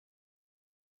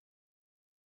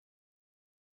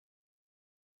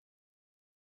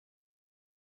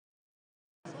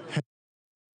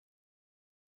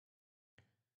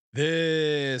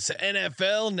This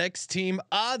NFL Next Team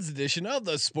Odds edition of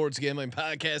the Sports Gambling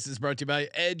Podcast is brought to you by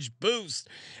Edge Boost.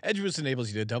 Edge Boost enables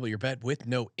you to double your bet with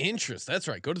no interest. That's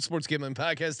right. Go to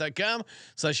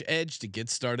sportsgamblingpodcast.com/edge to get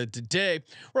started today.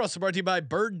 We're also brought to you by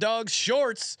Bird Dog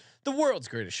Shorts. The world's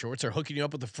greatest shorts are hooking you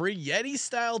up with a free Yeti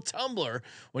style tumbler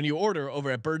when you order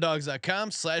over at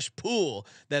birddogs.com/pool.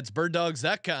 That's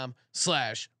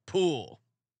birddogs.com/pool.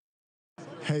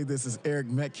 Hey, this is Eric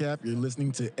Metcalf. You're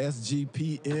listening to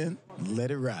SGPN. Let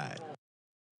it ride.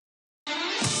 Long,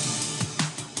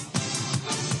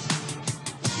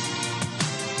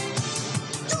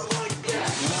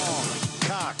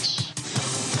 Cox.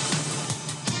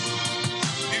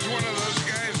 He's one of those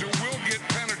guys who will get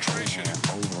penetration.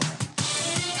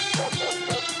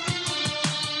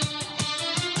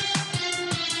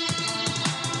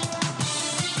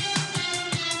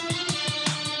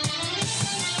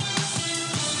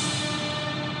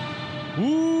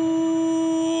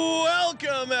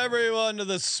 Welcome everyone to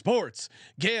the Sports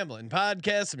Gambling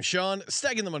Podcast. I'm Sean,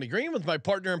 stacking the money green with my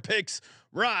partner in picks,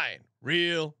 Ryan,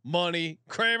 Real Money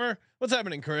Kramer. What's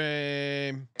happening,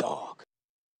 Kramer? Dog.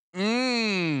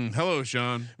 Hello,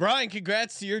 Sean. Ryan,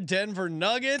 congrats to your Denver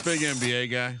Nuggets. Big NBA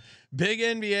guy. Big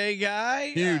NBA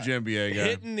guy. Huge NBA guy.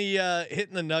 Hitting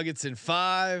the Nuggets in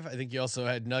 5. I think you also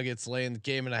had Nuggets laying the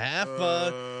game and a half.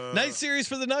 Nice series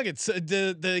for the Nuggets.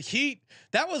 The Heat.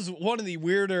 That was one of the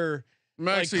weirder. I'm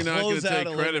actually not going to take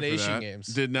credit for that. Games.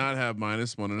 Did not have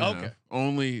 -1.5.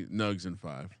 Only Nugs in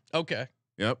 5. Okay.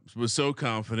 Yep. Was so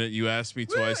confident. You asked me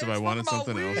twice if I wanted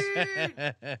something else.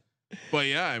 But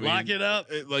yeah, I mean, lock it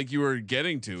up. Like you were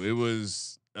getting to. It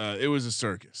was a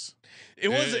circus.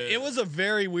 It was a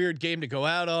very weird game to go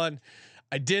out on.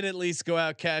 I did at least go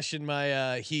out cashing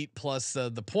my Heat plus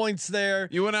the points there.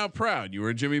 You went out proud. You were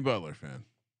a Jimmy Butler fan.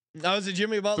 I was a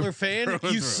Jimmy Butler fan.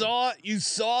 You saw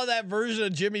that version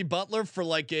of Jimmy Butler for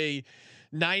like a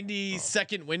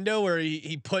 90-second window where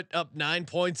he put up 9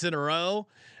 points in a row,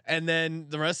 and then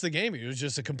the rest of the game he was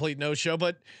just a complete no-show.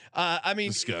 But I mean,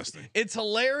 disgusting. It's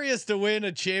hilarious to win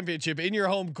a championship in your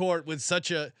home court with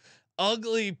such a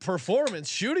ugly performance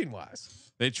shooting wise.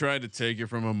 They tried to take it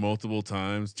from him multiple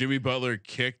times. Jimmy Butler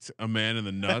kicked a man in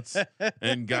the nuts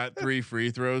and got 3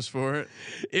 free throws for it.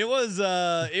 It was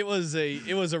a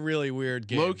really weird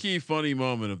game. Low key funny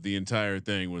moment of the entire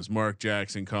thing was Mark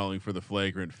Jackson calling for the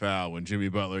flagrant foul when Jimmy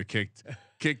Butler kicked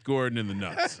Gordon in the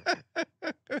nuts.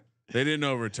 They didn't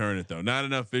overturn it though. Not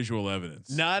enough visual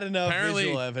evidence. Apparently,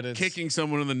 visual evidence. Kicking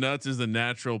someone in the nuts is the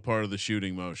natural part of the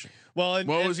shooting motion. Well,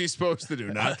 what was he supposed to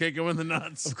do? Not kick him in the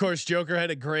nuts? Of course, Joker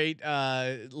had a great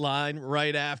line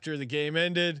right after the game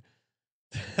ended.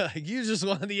 You just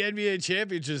won the NBA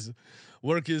championship.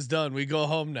 Work is done. We go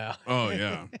home now. Oh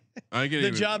yeah,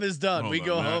 the job is done. We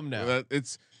go home now.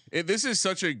 This is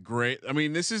such a great. I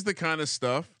mean, this is the kind of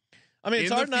stuff. I mean,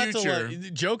 it's hard not to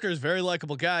like. Joker's very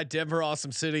likable guy. Denver,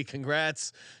 awesome city.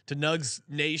 Congrats to Nugs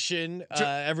Nation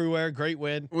everywhere. Great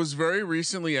win. Was very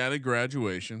recently at a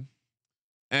graduation,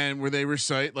 and where they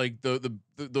recite like the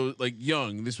like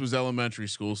young. This was elementary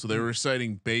school, so they were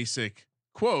reciting basic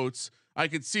quotes. I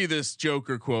could see this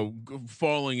Joker quote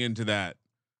falling into that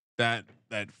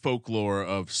folklore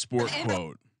of sport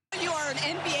quote. You are an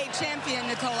NBA champion,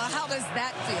 Nicola. How does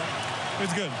that feel?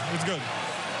 It's good. It's good.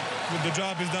 The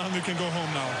job is done. We can go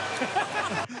home now.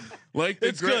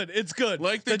 It's good.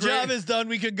 Like the job is done.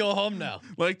 We can go home now.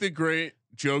 Like the great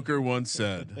Joker once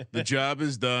said, "The job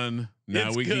is done.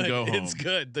 Now we can go home." It's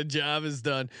good. The job is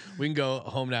done. We can go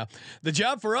home now. The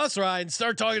job for us, Ryan,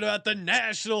 start talking about the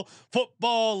National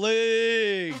Football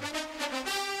League.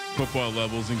 Football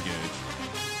levels engaged.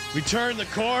 We turn the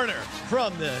corner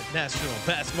from the National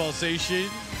Basketball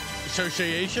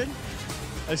Association.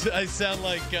 I sound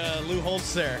like Lou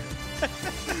Holtz there.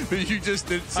 You just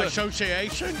did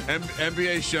association.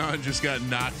 NBA Sean just got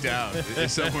knocked out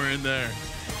somewhere in there.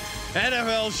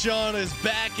 NFL Sean is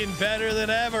back and better than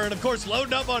ever, and of course,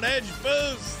 loading up on Edge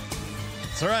Boost.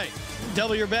 That's right.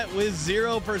 Double your bet with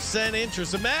 0%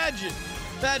 interest. Imagine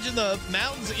the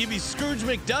mountains. You'd be Scrooge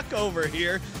McDuck over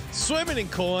here, swimming in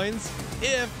coins.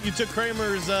 If you took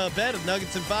Kramer's bet of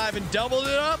Nuggets in 5 and doubled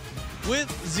it up with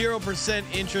 0%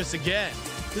 interest again.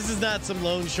 This is not some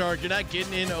loan shark. You're not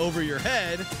getting in over your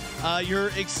head.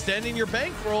 You're extending your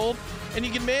bankroll, and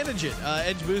you can manage it.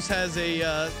 Edge Boost has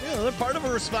they're part of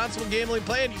a responsible gambling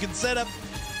plan. You can set up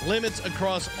limits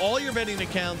across all your betting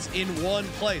accounts in one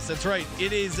place. That's right.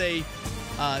 It is a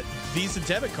Visa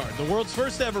debit card. The world's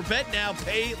first ever bet now,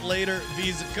 pay later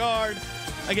Visa card.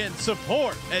 Again,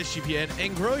 support SGPN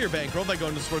and grow your bankroll by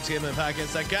going to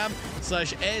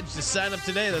sportsgamblingpodcast.com/edge to sign up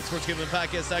today. That's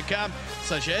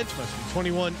sportsgamblingpodcast.com/edge. Must be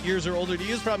 21 years or older to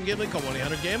use. Problem gambling, call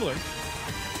 1-800-GAMBLER.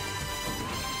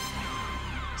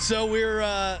 So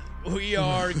we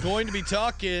are going to be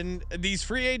talking. These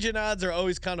free agent odds are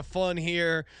always kind of fun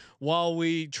here while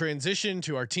we transition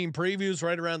to our team previews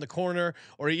right around the corner,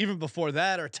 or even before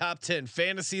that, our top 10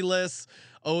 fantasy lists.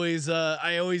 I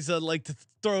always like to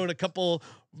throw in a couple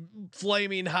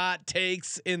flaming hot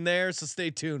takes in there, so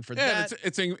stay tuned for that.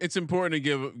 It's important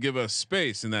to give us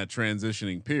space in that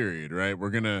transitioning period, right? We're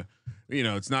gonna,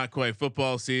 it's not quite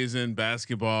football season,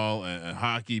 basketball,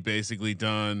 hockey basically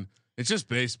done. It's just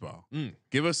baseball.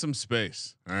 Give us some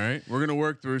space. All right. We're going to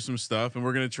work through some stuff and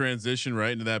we're going to transition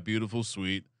right into that beautiful,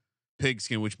 sweet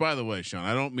pigskin, which, by the way, Sean,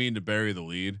 I don't mean to bury the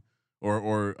lead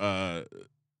or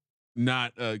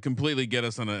not completely get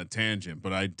us on a tangent,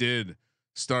 but I did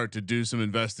start to do some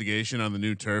investigation on the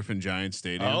new turf in Giant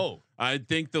Stadium. Oh, I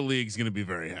think the league's going to be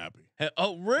very happy.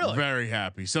 Oh, really? Very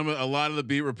happy. A lot of the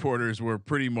beat reporters were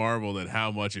pretty marveled at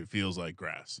how much it feels like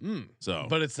grass. So,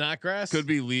 but it's not grass. Could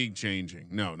be league changing.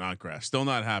 No, not grass. Still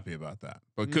not happy about that.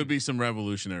 But could be some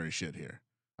revolutionary shit here.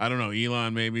 I don't know.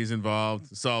 Elon maybe is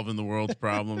involved, solving the world's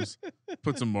problems.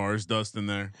 Put some Mars dust in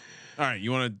there. All right,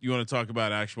 you want to talk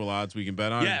about actual odds we can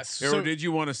bet on? Yes. Or did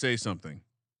you want to say something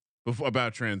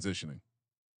about transitioning?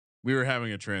 We were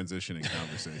having a transitioning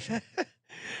conversation.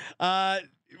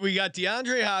 We got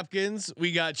DeAndre Hopkins,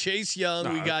 we got Chase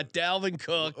Young, we got Dalvin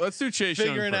Cook. Let's do Chase Young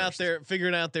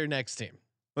figuring out their next team.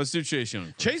 Let's do Chase Young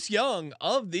first. Chase Young,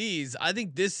 of these, I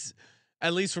think this,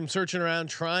 at least from searching around,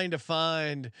 trying to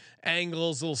find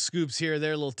angles, little scoops here,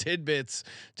 there, little tidbits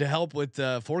to help with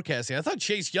forecasting. I thought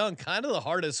Chase Young kind of the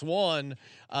hardest one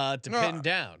to pin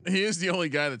down. He is the only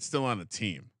guy that's still on a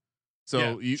team.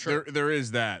 So there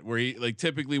is that where he, like,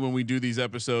 typically when we do these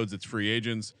episodes, it's free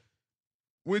agents,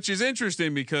 which is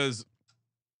interesting because,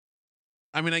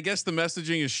 I mean, I guess the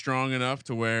messaging is strong enough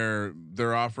to where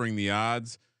they're offering the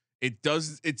odds.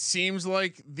 It seems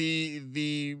like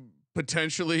the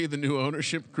potentially the new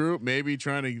ownership group maybe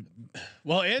trying to.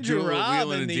 Well, Andrew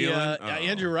Robb in the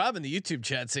YouTube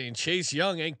chat saying Chase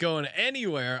Young ain't going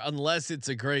anywhere unless it's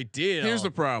a great deal. Here's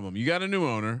the problem: you got a new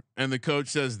owner, and the coach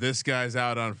says this guy's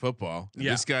out on football.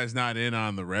 This guy's not in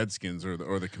on the Redskins or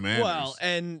the Commanders. Well,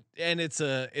 and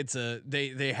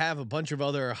they have a bunch of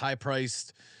other high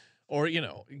priced or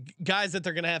guys that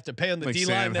they're going to have to pay on the D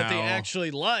line that they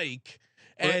actually like.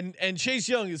 And Chase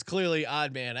Young is clearly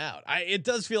odd man out. It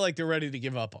does feel like they're ready to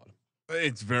give up on him.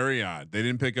 It's very odd. They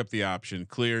didn't pick up the option.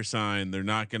 Clear sign. They're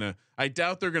not gonna. I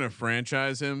doubt they're gonna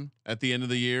franchise him at the end of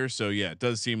the year. So yeah, it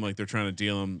does seem like they're trying to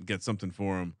deal him, get something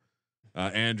for him.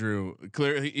 Andrew,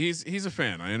 clear. He's a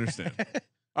fan. I understand.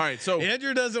 All right, so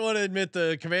Andrew doesn't want to admit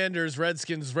the Commanders,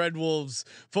 Redskins, Red Wolves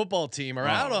football team are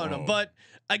out on him, but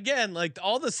again, like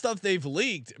all the stuff they've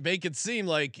leaked make it seem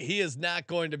like he is not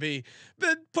going to be.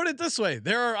 But put it this way,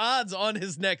 there are odds on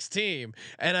his next team,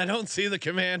 and I don't see the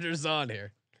Commanders on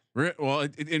here. Well,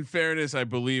 in fairness, I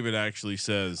believe it actually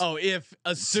says. Oh, if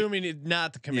assuming it's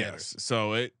not the Commanders. Yes.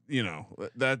 So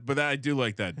but I do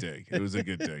like that dig. It was a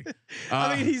good dig.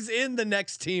 I mean, he's in the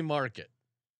next team market.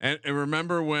 And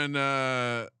remember when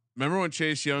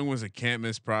Chase Young was a can't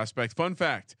miss prospect? Fun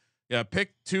fact. Yeah.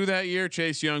 Pick 2 that year,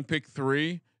 Chase Young. Pick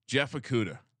 3, Jeff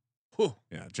Okudah. Whew.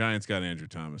 Yeah. Giants got Andrew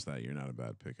Thomas that year. Not a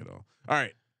bad pick at all. All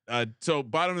right. So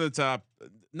bottom of the top,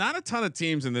 not a ton of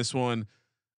teams in this one.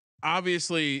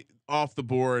 Obviously off the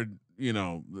board,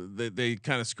 they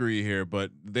kind of screw you here, but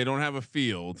they don't have a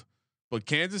field. But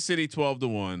Kansas City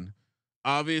 12-1.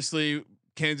 Obviously,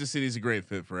 Kansas City is a great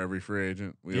fit for every free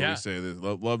agent. We always say this.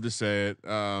 Love to say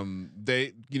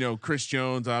it. Chris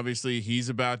Jones, obviously, he's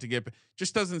about to get.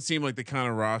 Just doesn't seem like the kind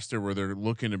of roster where they're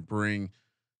looking to bring.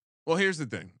 Well, here's the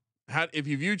thing: if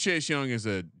you view Chase Young as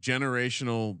a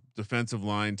generational defensive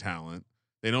line talent,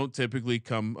 they don't typically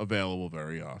come available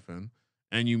very often.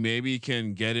 And you maybe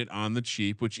can get it on the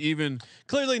cheap, which even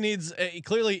clearly needs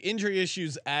clearly injury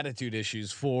issues, attitude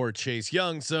issues for Chase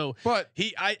Young. So, but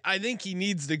I think he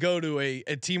needs to go to a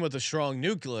team with a strong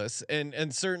nucleus,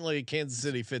 and certainly Kansas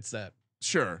City fits that.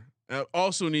 Sure.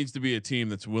 Also needs to be a team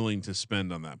that's willing to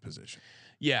spend on that position.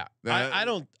 Yeah, I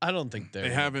don't think they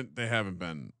haven't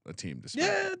been a team to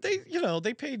spend. Yeah,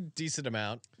 they paid decent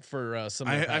amount for some.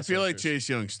 I feel like Chase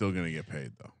Young's still going to get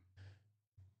paid though.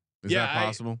 Is that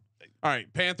possible? All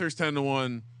right, Panthers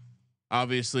 10-1.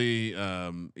 Obviously,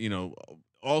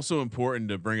 also important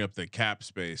to bring up the cap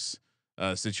space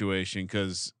situation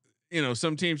because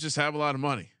some teams just have a lot of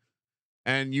money,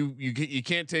 and you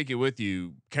can't take it with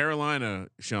you. Carolina,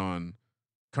 Sean,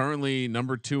 currently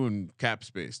number 2 in cap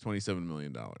space, $27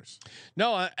 million.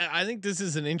 No, I think this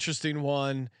is an interesting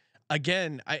one.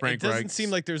 again, it doesn't seem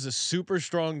like there's a super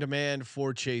strong demand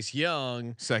for Chase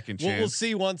Young. Second chance. We'll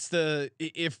see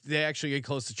if they actually get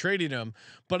close to trading him.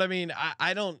 But I mean,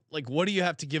 I don't like. What do you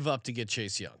have to give up to get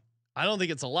Chase Young? I don't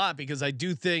think it's a lot, because I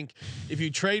do think if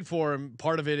you trade for him,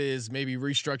 part of it is maybe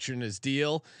restructuring his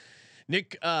deal.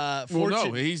 Nick, this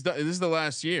is the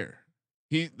last year.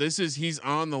 He's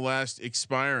on the last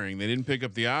expiring. They didn't pick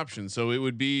up the option, so it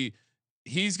would be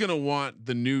he's going to want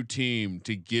the new team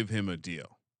to give him a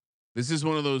deal. This is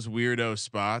one of those weirdo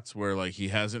spots where like he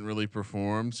hasn't really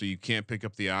performed, so you can't pick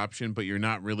up the option, but you're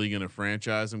not really going to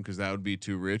franchise him because that would be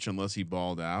too rich unless he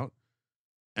balled out.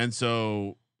 And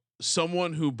so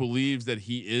someone who believes that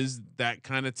he is that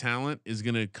kind of talent is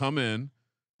going to come in.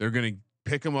 They're going to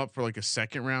pick him up for like a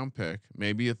second round pick,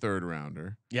 maybe a third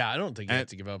rounder. Yeah, I don't think you have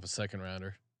to give up a second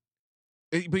rounder.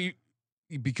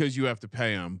 Because you have to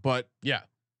pay him. But yeah,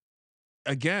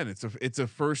 again, it's a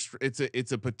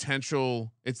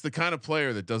potential. It's the kind of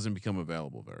player that doesn't become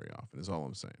available very often. Is all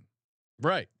I'm saying.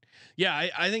 Right. Yeah,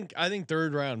 I think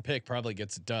third round pick probably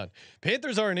gets it done.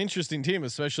 Panthers are an interesting team,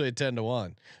 especially at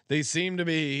 10-1. They seem to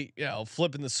be,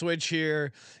 flipping the switch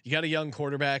here. You got a young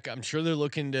quarterback. I'm sure they're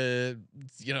looking to,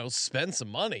 spend some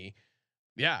money.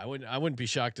 Yeah, I wouldn't be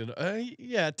shocked at.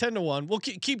 10-1. We'll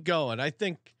keep going. I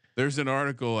think there's an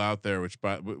article out there which,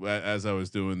 as I was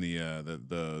doing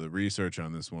the research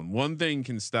on this one thing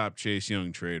can stop Chase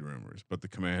Young trade rumors, but the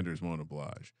Commanders won't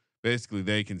oblige. Basically,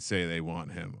 they can say they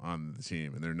want him on the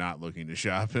team, and they're not looking to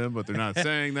shop him, but they're not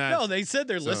saying that. No, they said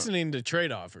they're listening to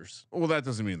trade offers. Well, that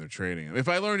doesn't mean they're trading him. If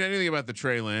I learned anything about the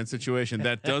Trey Lance situation,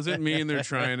 that doesn't mean they're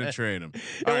trying to trade him.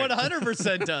 It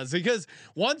 100% does, because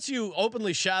once you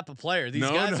openly shop a player, these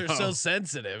guys are so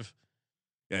sensitive.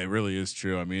 Yeah, it really is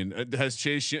true. I mean, does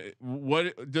Chase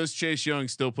Young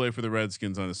still play for the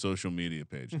Redskins on his social media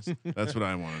pages? That's what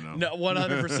I want to know. No,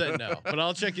 100% no. But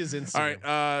I'll check his Instagram.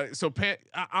 All right. So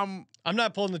I'm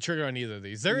not pulling the trigger on either of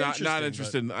these. They're not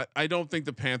interested. I don't think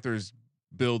the Panthers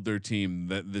build their team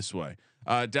this way.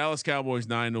 Dallas Cowboys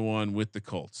 9-1 with the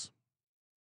Colts.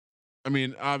 I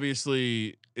mean,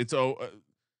 obviously,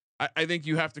 I think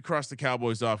you have to cross the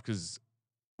Cowboys off because.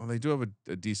 Well, they do have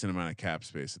a decent amount of cap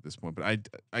space at this point, but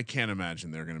I can't imagine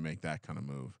they're going to make that kind of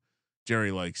move. Jerry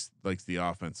likes the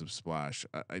offensive splash.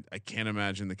 I can't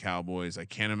imagine the Cowboys. I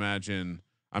can't imagine.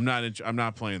 I'm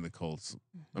not playing the Colts.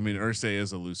 I mean, Irsay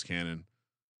is a loose cannon,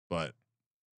 but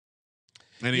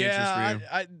any interest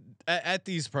for you? At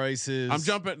these prices, I'm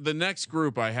jumping. The next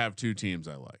group, I have two teams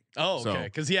I like. Oh, okay.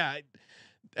 Because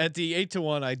at the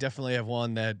 8-1, I definitely have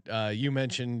one that you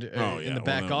mentioned in the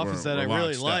back office that I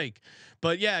really like.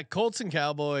 But yeah, Colts and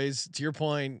Cowboys. To your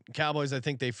point, Cowboys. I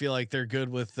think they feel like they're good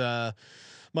with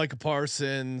Micah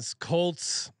Parsons.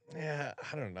 Colts. Yeah,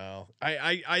 I don't know.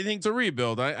 I think it's a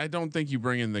rebuild. I don't think you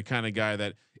bring in the kind of guy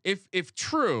that, if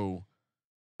true,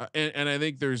 and I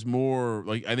think there's more.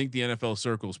 Like I think the NFL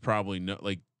circles probably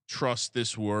trust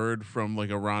this word from like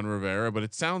a Ron Rivera, but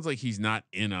it sounds like he's not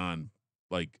in on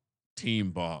like team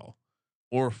ball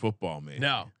or football. Maybe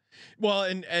no. Well,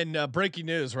 and breaking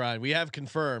news, Ryan. We have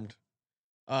confirmed.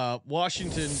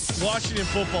 Washington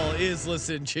football is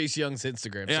listed in Chase Young's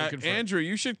Instagram. Yeah, so Andrew,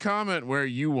 you should comment where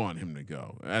you want him to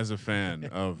go as a fan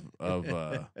of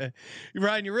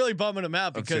Ryan. You're really bumming him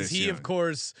out because he, of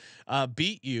course,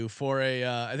 beat you for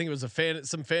I think it was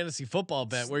some fantasy football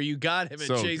bet where you got him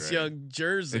a Chase Young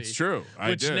jersey. It's true,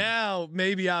 which now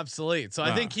may be obsolete. So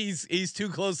I think he's too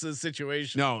close to the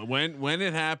situation. No, when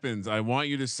it happens, I want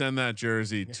you to send that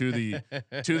jersey to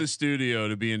the studio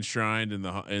to be enshrined in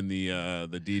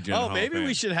the DJ. Oh, maybe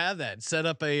we should have that. Set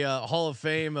up a Hall of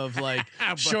Fame of like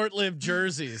short-lived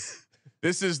jerseys.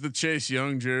 This is the Chase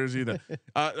Young jersey.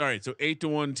 All right, so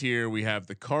 8-1 tier. We have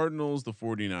the Cardinals, the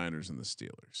 49ers, and the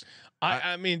Steelers.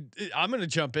 I mean, I'm going to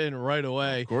jump in right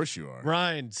away. Of course you are,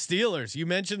 Ryan. Steelers. You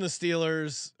mentioned the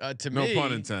Steelers to me. No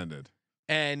pun intended.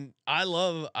 And I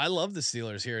love the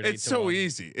Steelers here. It's so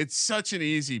easy. It's such an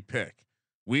easy pick.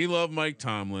 We love Mike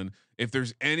Tomlin. If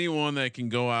there's anyone that can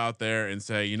go out there and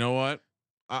say, you know what?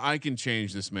 I can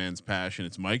change this man's passion.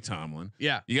 It's Mike Tomlin.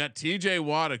 Yeah. You got TJ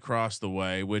Watt across the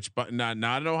way, which but not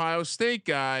an Ohio State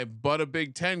guy, but a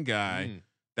Big Ten guy.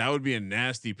 That would be a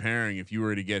nasty pairing if you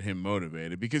were to get him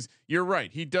motivated, because you're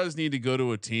right. He does need to go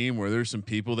to a team where there's some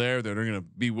people there that are going to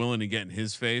be willing to get in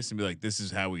his face and be like, this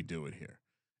is how we do it here.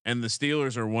 And the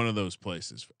Steelers are one of those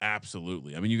places.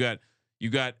 Absolutely. I mean, you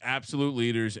got absolute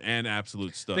leaders and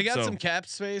absolute stuff. They got some cap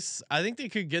space. I think they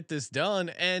could get this done.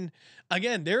 And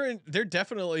again, they're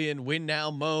definitely in win now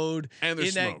mode. And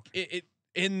there's smoke.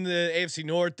 In the AFC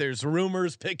North, there's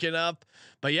rumors picking up.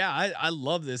 But yeah, I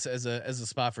love this as a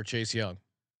spot for Chase Young.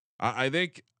 I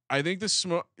think the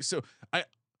smoke. So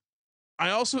I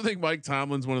also think Mike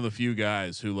Tomlin's one of the few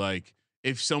guys who, like,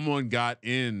 if someone got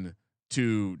in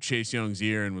to Chase Young's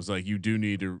ear and was like, you do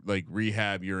need to like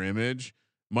rehab your image,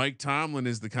 Mike Tomlin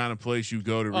is the kind of place you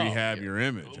go to rehab your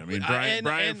image. I mean,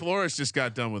 Brian Flores just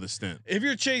got done with a stint. If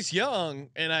you're Chase Young,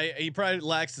 and he probably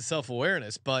lacks the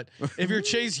self-awareness, but if you're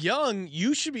Chase Young,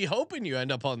 you should be hoping you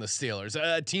end up on the Steelers,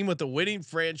 a team with a winning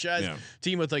franchise,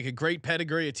 team with like a great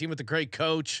pedigree, a team with a great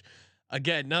coach.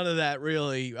 Again, none of that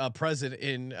really present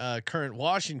in current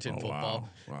Washington football.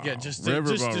 Wow. Yeah, just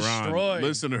Riverboat destroyed. Ron,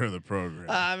 listen to her the program.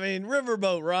 I mean,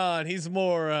 Riverboat Ron, he's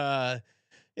more.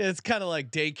 It's kind of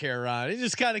like daycare Ron. He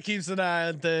just kind of keeps an eye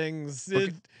on things.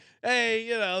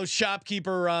 Hey,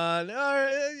 shopkeeper Ron.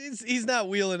 He's not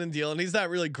wheeling and dealing. He's not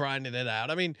really grinding it out.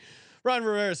 I mean, Ron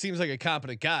Rivera seems like a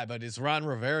competent guy, but is Ron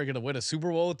Rivera going to win a Super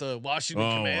Bowl with the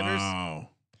Washington Commanders? Wow,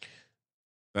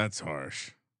 that's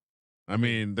harsh. I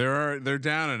mean, they're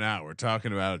down and out. We're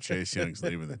talking about Chase Young's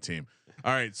leaving the team.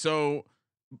 All right, so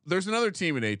there's another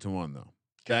team at 8-1 though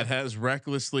that has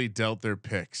recklessly dealt their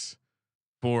picks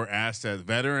for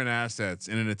veteran assets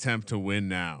in an attempt to win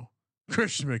now.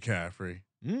 Christian McCaffrey.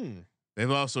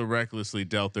 They've also recklessly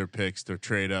dealt their picks to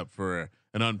trade up for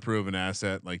an unproven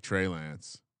asset like Trey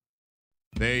Lance.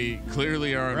 They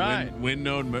clearly are in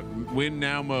win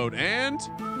now mode, and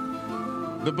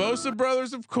the Bosa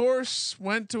brothers, of course,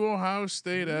 went to Ohio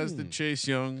State, as did Chase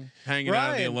Young, hanging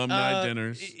out at the alumni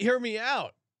dinners. Hear me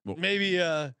out. Well, maybe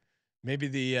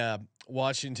the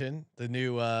Washington, the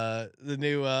new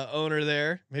owner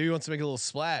there, maybe wants to make a little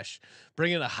splash,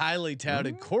 bring in a highly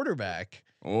touted quarterback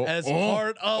as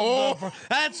part of the.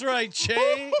 That's right,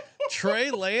 Trey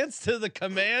Lance to the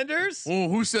Commanders. Oh,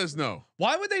 who says no?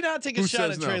 Why would they not take a shot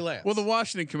at Trey Lance? Well, the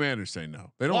Washington Commanders say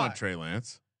no. They don't want Trey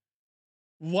Lance.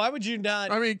 Why would you not?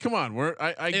 I mean, come on.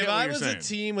 If I was a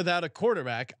team without a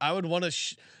quarterback, I would want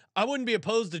to. I wouldn't be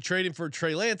opposed to trading for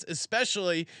Trey Lance,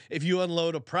 especially if you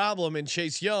unload a problem in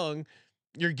Chase Young.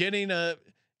 You're getting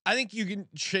I think you can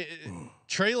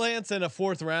Trey Lance and a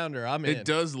 4th rounder. I'm in. It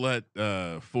does let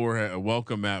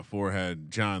welcome Matt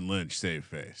Forehead John Lynch save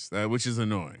face, which is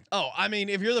annoying. Oh, I mean,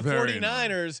 if you're the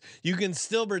 49ers, you can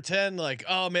still pretend like,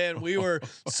 oh man, we were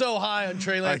so high on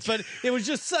Trey Lance, but it was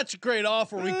just such a great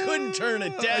offer, we couldn't turn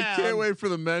it down. I can't wait for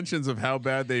the mentions of how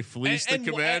bad they fleeced the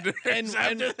Commanders.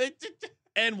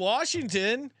 And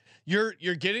Washington, you're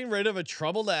getting rid of a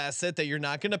troubled asset that you're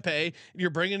not going to pay. You're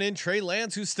bringing in Trey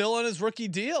Lance, who's still on his rookie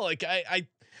deal. Like I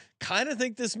kind of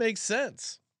think this makes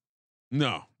sense.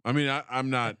 No, I mean I'm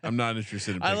not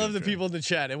interested in. I love the people in the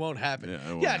chat. It won't happen.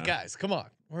 Yeah, guys, come on.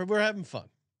 We're having fun.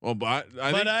 Well, but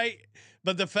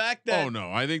but the fact that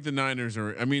I think the Niners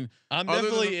are. I mean, I'm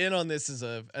definitely in on this as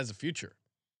a future.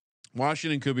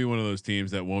 Washington could be one of those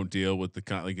teams that won't deal with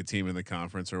like a team in the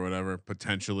conference or whatever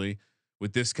potentially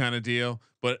with this kind of deal.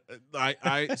 But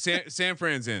San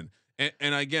Fran's in.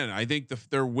 And again, I think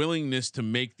their willingness to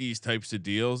make these types of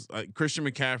deals, Christian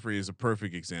McCaffrey is a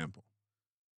perfect example.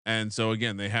 And so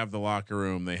again, they have the locker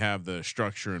room, they have the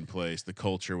structure in place, the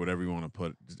culture, whatever you want to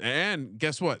put. And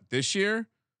guess what? This year,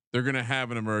 they're going to have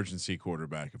an emergency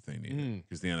quarterback if they need it,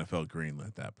 because the NFL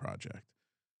greenlit that project.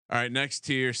 All right, next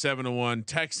tier, 7-1,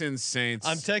 Texans, Saints.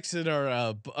 I'm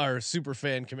texting our super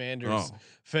fan Commanders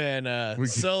fan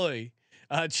Sully.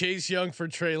 Chase Young for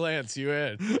Trey Lance. You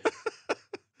in?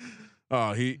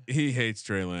 Oh, he hates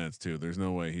Trey Lance too. There's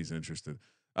no way he's interested.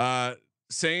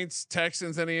 Saints,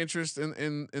 Texans, any interest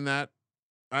in that?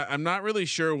 I'm not really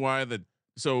sure why the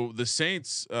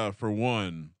Saints for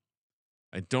one,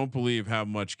 I don't believe have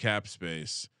much cap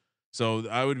space. So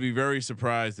I would be very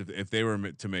surprised if they were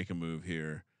to make a move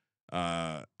here.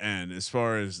 And as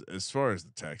far as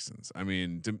the Texans, I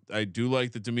mean, I do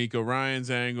like the D'Amico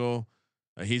Ryans angle.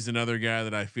 He's another guy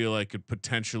that I feel like could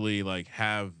potentially like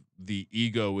have the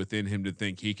ego within him to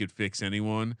think he could fix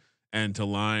anyone, and to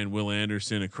line Will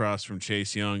Anderson across from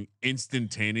Chase Young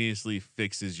instantaneously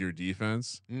fixes your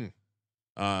defense.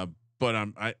 But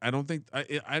I don't think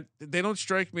they don't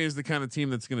strike me as the kind of team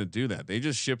that's going to do that. They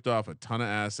just shipped off a ton of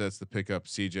assets to pick up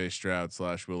CJ Stroud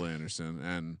 / Will Anderson,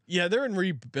 and they're in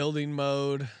rebuilding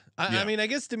mode. I mean, I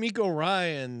guess D'Amico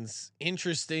Ryans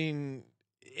interesting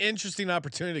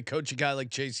opportunity to coach a guy like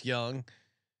Chase Young.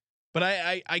 But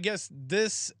I guess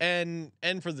this and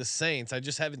for the Saints, I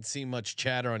just haven't seen much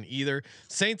chatter on either.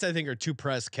 Saints, I think, are too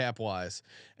pressed cap wise,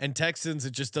 and Texans,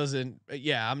 it just doesn't.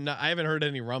 Yeah, I haven't heard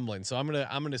any rumbling, so I'm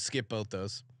gonna skip both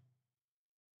those.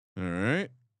 All right,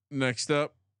 next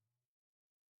up,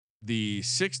 the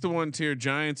 6-1 tier,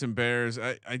 Giants and Bears.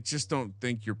 I just don't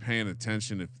think you're paying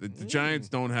attention if the Giants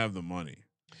don't have the money.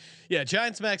 Yeah,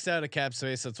 Giants maxed out a cap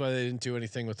space. That's why they didn't do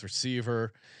anything with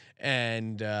receiver.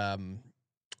 And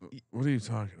what are you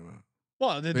talking about?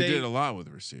 Well, they did a lot with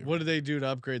the receiver. What did they do to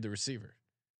upgrade the receiver?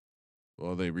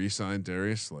 Well, they re-signed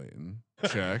Darius Slayton.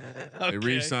 Check. Okay. They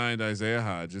re-signed Isaiah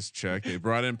Hodges. Check. They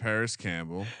brought in Paris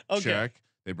Campbell. Okay. Check.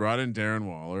 They brought in Darren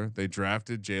Waller. They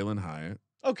drafted Jalen Hyatt.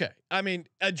 Okay, I mean,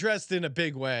 addressed in a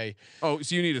big way. Oh,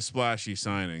 so you need a splashy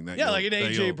signing that? Yeah, like an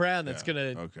AJ Brown that's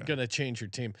gonna change your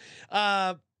team.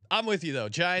 I'm with you though.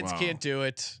 Giants can't do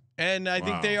it, and I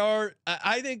think they are.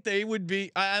 I think they would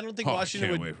be. I don't think Washington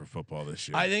I can't would wait for football this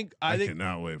year. I think I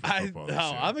cannot wait for football this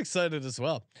year. I'm excited as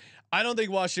well. I don't think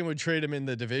Washington would trade him in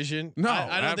the division. No,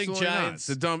 I don't think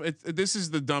Giants. Not. This is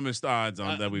the dumbest odds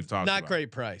on that we've talked about. Not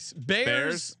great price.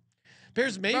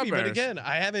 Bears maybe, but again,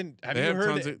 I haven't. Have you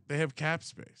heard it? They have cap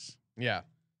space. Yeah.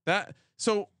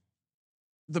 So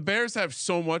the Bears have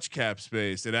so much cap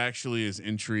space. It actually is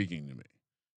intriguing to me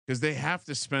because they have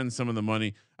to spend some of the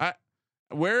money.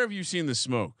 Where have you seen the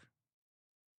smoke?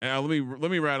 Let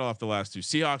me rattle off the last two.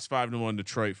 Seahawks 5-1,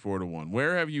 Detroit 4-1.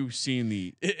 Where have you seen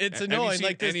the? It's annoying. Have you seen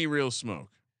like any real smoke?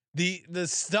 The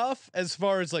stuff as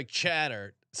far as like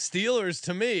chatter. Steelers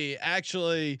to me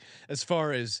actually, as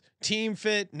far as team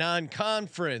fit,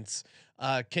 non-conference,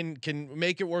 can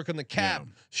make it work on the cap.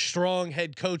 Yeah. Strong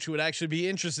head coach who would actually be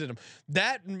interested in him.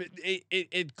 That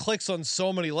it clicks on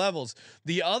so many levels.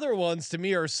 The other ones to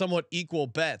me are somewhat equal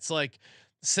bets, like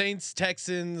Saints,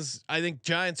 Texans. I think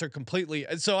Giants are completely.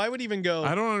 So I would even go.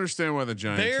 I don't understand why the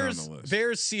Giants are on the list.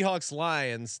 Bears, Seahawks,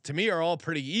 Lions to me are all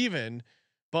pretty even.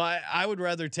 But I would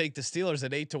rather take the Steelers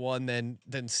at 8-1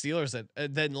 than Steelers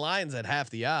than Lions at half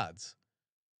the odds.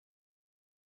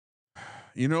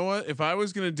 You know what? If I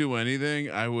was going to do anything,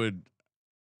 I would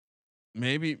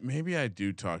maybe I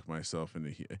do talk myself into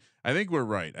here. I think we're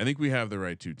right. I think we have the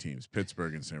right two teams,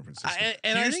 Pittsburgh and San Francisco.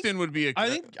 Houston would be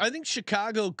I think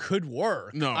Chicago could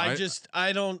work. No, I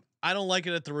don't like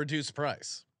it at the reduced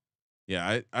price.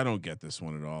 Yeah, I don't get this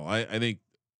one at all. I think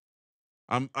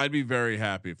I'd be very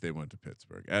happy if they went to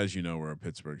Pittsburgh. As you know, we're a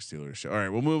Pittsburgh Steelers show. All right,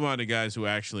 we'll move on to guys who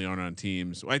actually aren't on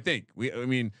teams. I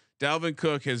mean, Dalvin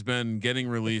Cook has been getting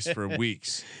released for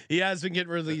weeks. He has been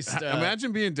getting released.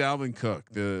 Imagine being Dalvin Cook.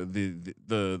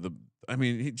 I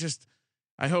mean,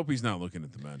 I hope he's not looking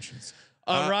at the mentions.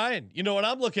 Ryan, you know what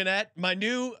I'm looking at? My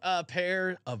new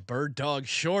pair of bird dog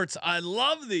shorts. I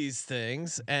love these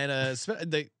things, and I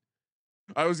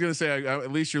was gonna say,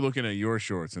 at least you're looking at your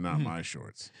shorts and not my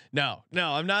shorts. No,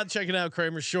 I'm not checking out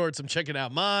Kramer's shorts. I'm checking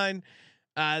out mine.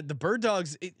 The bird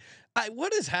dogs.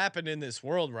 What has happened in this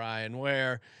world, Ryan?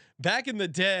 Where back in the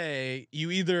day, you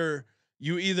either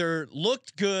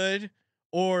looked good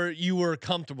or you were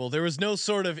comfortable. There was no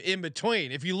sort of in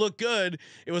between. If you look good,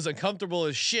 it was uncomfortable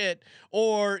as shit,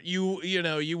 or you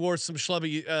wore some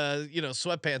schlubby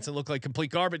sweatpants and looked like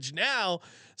complete garbage. Now,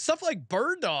 stuff like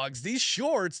bird dogs, these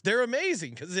shorts, they're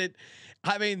amazing because they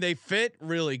fit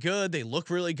really good. They look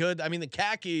really good. I mean, the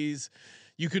khakis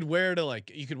you could wear to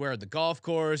the golf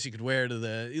course, you could wear to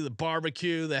the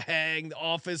barbecue, the hang, the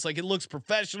office. Like, it looks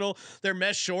professional. They're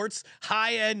mesh shorts,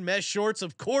 high end mesh shorts.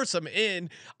 Of course I'm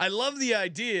in. I love the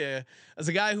idea as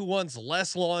a guy who wants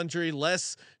less laundry,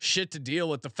 less shit to deal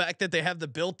with. The fact that they have the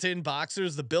built-in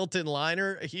boxers, the built-in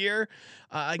liner here.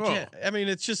 I mean,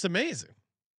 it's just amazing.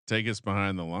 Take us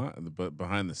behind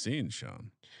the scenes,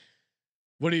 Sean.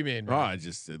 What do you mean? Oh, I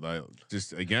just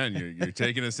again, you're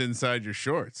taking us inside your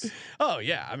shorts. Oh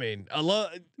yeah, I mean, I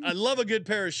love a good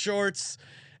pair of shorts,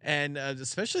 and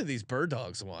especially these bird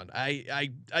dogs one. I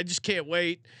just can't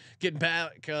wait getting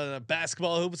back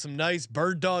basketball hoop with some nice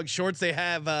bird dog shorts. They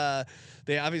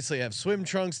obviously have swim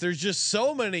trunks. There's just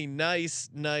so many nice.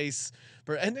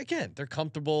 And again, they're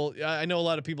comfortable. I know a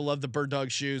lot of people love the bird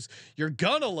dog shoes. You're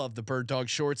gonna love the bird dog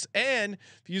shorts. And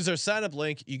if you use our sign up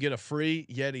link, you get a free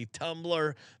Yeti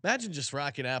tumbler. Imagine just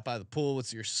rocking out by the pool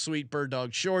with your sweet bird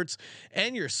dog shorts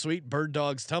and your sweet bird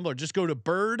dogs tumbler. Just go to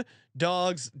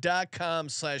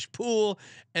birddogs.com/pool,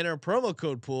 enter promo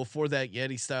code pool for that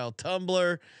Yeti style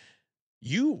tumbler.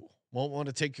 You won't want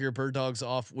to take your bird dogs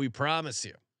off. We promise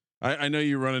you. I know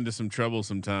you run into some trouble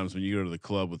sometimes when you go to the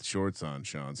club with shorts on,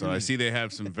 Sean. So I see they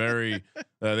have some they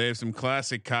have some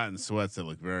classic cotton sweats that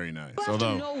look very nice.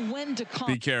 Although,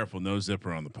 be careful, no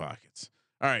zipper on the pockets.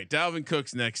 All right, Dalvin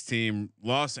Cook's next team,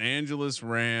 Los Angeles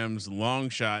Rams, long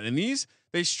shot, and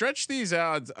they stretch these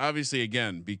odds obviously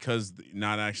again because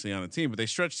not actually on a team, but they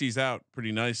stretch these out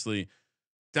pretty nicely.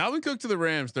 Dalvin Cook to the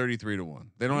Rams, 33-1.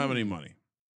 They don't have any money.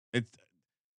 Did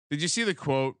you see the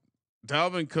quote?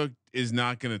 Dalvin Cook is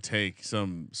not going to take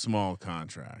some small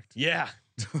contract. Yeah.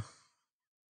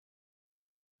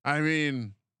 I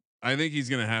mean, I think he's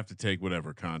going to have to take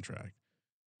whatever contract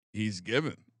he's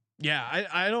given. Yeah.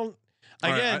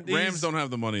 Again, Rams don't have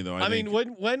the money though. I mean,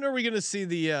 when are we going to see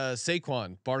the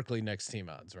Saquon Barkley next team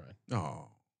odds, Ryan? Oh,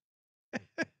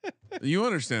 you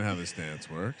understand how this dance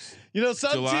works. You know,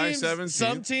 some July teams, 17th?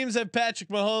 some teams have Patrick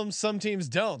Mahomes, some teams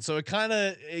don't. So it kind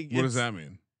of. What does that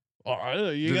mean? Oh, I don't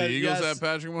know. Do the Eagles have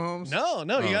Patrick Mahomes? No, you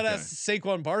got to okay. ask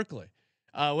Saquon Barkley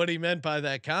what he meant by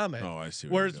that comment. Oh, I see.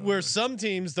 Where some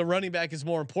teams the running back is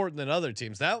more important than other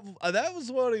teams. That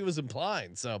was what he was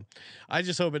implying. So I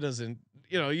just hope it doesn't.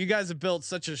 You know, you guys have built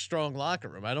such a strong locker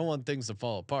room. I don't want things to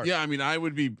fall apart. Yeah, I mean, I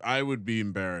would be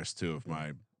embarrassed too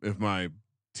if my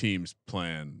team's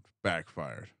plan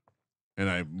backfired, and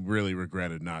I really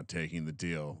regretted not taking the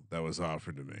deal that was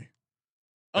offered to me.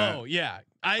 Oh yeah,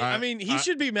 I mean, he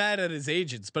should be mad at his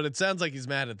agents, but it sounds like he's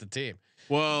mad at the team.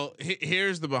 Well,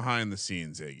 here's the behind the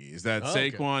scenes, Iggy, is that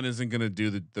Saquon isn't going to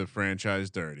do the franchise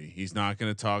dirty. He's not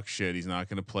going to talk shit. He's not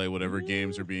going to play whatever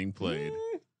games are being played.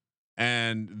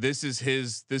 And this is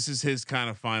his kind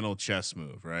of final chess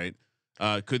move, right?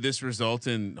 Could this result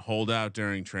in holdout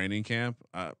during training camp?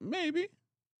 Maybe.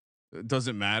 It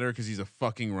doesn't matter because he's a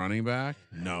fucking running back.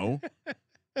 No.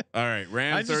 All right,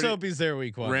 Rams. I just hope he's there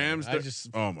week 1. Rams.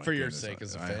 For your sake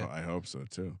as a fan. I hope so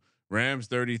too. Rams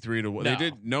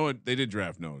 33-1. No. They did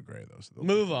draft Noah Gray though. So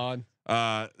move on.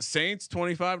 Saints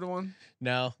 25-1.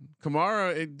 No,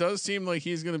 Kamara. It does seem like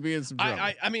he's going to be in some trouble.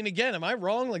 I mean, again, am I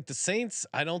wrong? Like the Saints,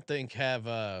 I don't think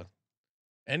have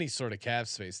any sort of cap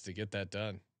space to get that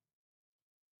done.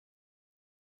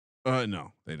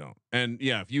 No, they don't. And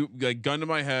yeah, if you like gun to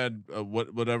my head,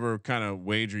 whatever kind of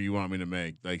wager you want me to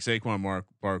make, like Saquon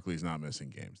Barkley's not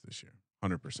missing games this year,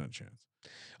 100% chance.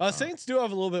 Saints do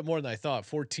have a little bit more than I thought,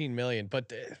 14 million,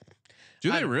 but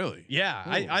do they really? Yeah,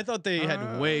 I thought they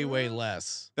had way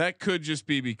less. That could just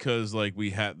be because like we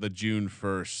had the June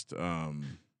 1st.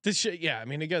 This shit, yeah. I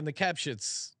mean, again, the cap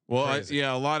shit's well,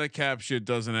 a lot of cap shit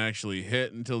doesn't actually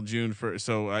hit until June 1st.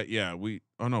 So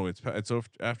it's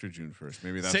after June 1st.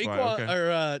 Maybe that's Saquon, why. Okay.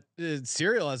 Or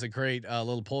Serial has a great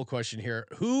little poll question here.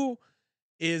 Who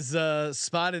is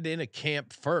spotted in a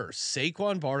camp first?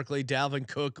 Saquon Barkley, Dalvin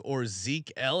Cook, or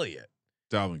Zeke Elliott?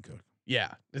 Dalvin Cook.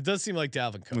 Yeah, it does seem like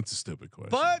Dalvin Cook. That's a stupid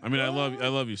question. But I mean, I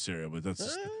love you, Serial, but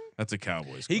that's a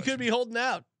Cowboys. He could be holding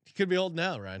out.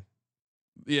 Ryan.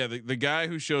 Yeah, the guy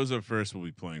who shows up first will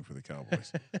be playing for the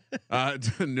Cowboys.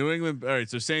 New England. All right,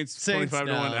 so Saints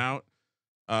 25-1 out.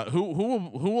 Who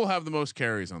will have the most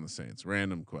carries on the Saints?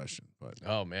 Random question, but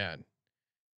oh man,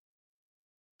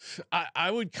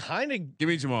 I would kind of give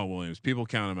me Jamal Williams. People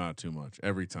count him out too much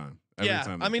every time.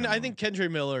 I mean, I think Kendra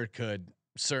Miller could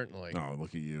certainly. Oh,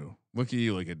 look at you! Look at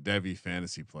you, like a Debbie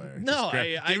fantasy player. No,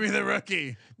 give me the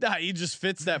rookie. Nah, he just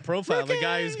fits that profile. The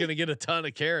guy who's going to get a ton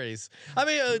of carries. I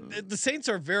mean, the Saints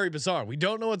are very bizarre. We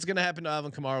don't know what's going to happen to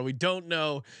Alvin Kamara. We don't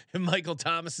know if Michael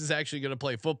Thomas is actually going to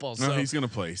play football. No, so he's going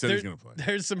to play. He said he's going to play.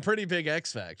 There's some pretty big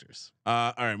X factors.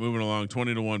 All right, moving along.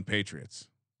 20-1 Patriots.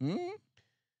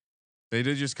 They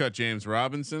did just cut James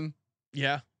Robinson.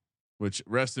 Yeah. Which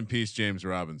rest in peace, James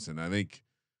Robinson. I think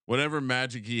whatever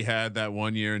magic he had that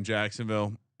one year in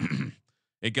Jacksonville,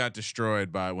 it got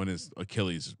destroyed by when his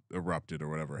Achilles erupted or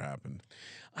whatever happened.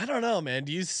 I don't know, man.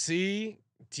 Do you see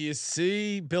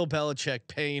Bill Belichick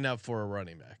paying up for a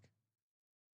running back?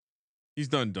 He's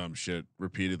done dumb shit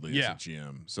repeatedly as a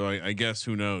GM. So I guess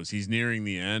who knows? He's nearing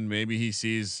the end. Maybe he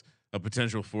sees a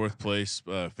potential 4th place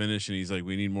finish and he's like,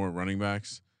 we need more running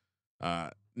backs.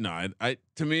 No,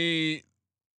 to me,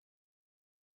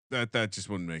 that just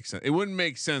wouldn't make sense. It wouldn't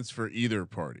make sense for either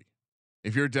party.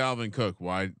 If you're Dalvin Cook,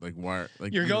 why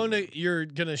you're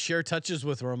gonna share touches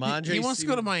with Ramondre? He wants to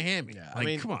go to Miami. Yeah, I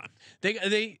mean, come on.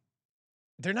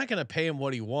 They're not gonna pay him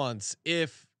what he wants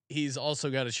if he's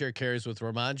also got to share carries with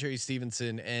Ramondre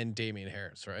Stevenson and Damian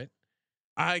Harris, right?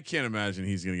 I can't imagine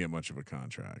he's gonna get much of a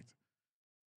contract.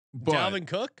 Dalvin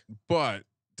Cook? But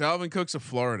Dalvin Cook's a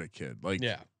Florida kid. Like,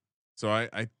 yeah. So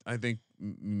I think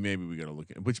maybe we got to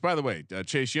look at, which by the way,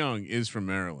 Chase Young is from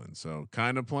Maryland. So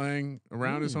kind of playing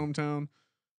around his hometown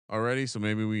already. So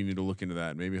maybe we need to look into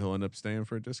that. Maybe he'll end up staying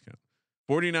for a discount.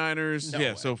 49ers.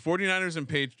 Way. So 49ers and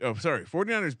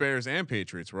 49ers, Bears and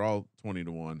Patriots were all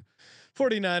 20-1.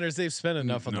 49ers. They've spent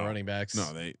enough on the running backs.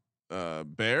 No,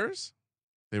 Bears.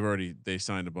 They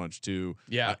signed a bunch too.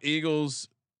 Yeah. Eagles,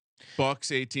 Bucks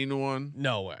 18-1.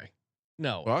 No way.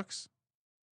 No. Bucks.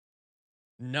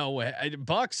 No way.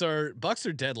 Bucks are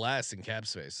dead last in cap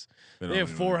space. They have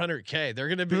 $400K. They're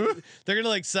gonna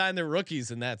like sign their rookies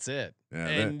and that's it. Yeah,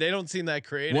 and they don't seem that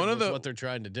creative with what they're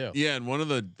trying to do. Yeah, and one of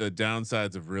the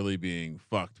downsides of really being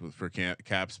fucked for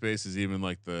cap space is even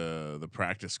like the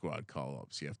practice squad call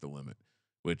ups. You have to limit,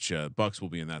 which Bucks will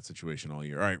be in that situation all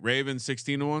year. All right, Ravens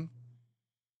 16-1.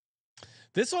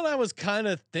 This one I was kind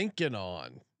of thinking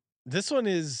on. This one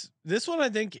I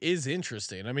think is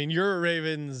interesting. I mean, you're a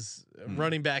Ravens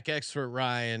running back expert,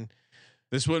 Ryan.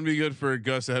 This wouldn't be good for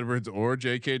Gus Edwards or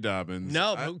J.K. Dobbins.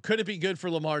 No, but could it be good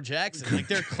for Lamar Jackson? Like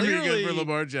they're Could be clearly good for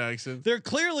Lamar Jackson. They're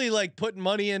clearly like putting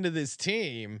money into this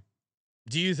team.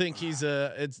 Do you think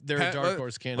they're a dark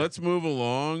horse candidate? Let's move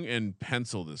along and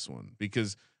pencil this one,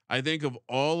 because I think of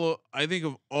all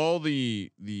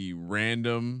the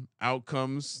random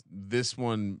outcomes, this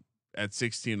one at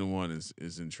 16-1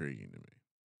 is intriguing to me.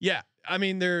 Yeah, I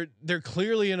mean they're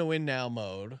clearly in a win now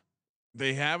mode.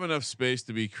 They have enough space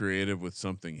to be creative with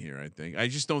something here. I think. I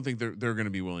just don't think they're going to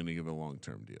be willing to give a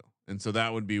long-term deal, and so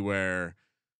that would be where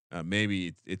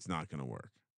maybe it's not going to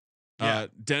work. Yeah.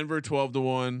 Denver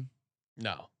 12-1.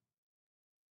 No.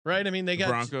 Right. I mean they got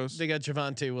Broncos. They got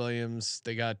Javonte Williams.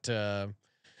 They got Samaje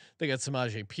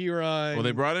Perine. Well,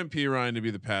 they brought in Perine to be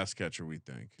the pass catcher, we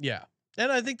think. Yeah,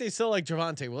 and I think they still like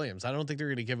Javonte Williams. I don't think they're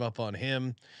going to give up on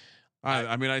him.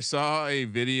 I mean, I saw a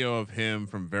video of him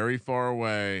from very far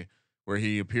away where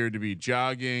he appeared to be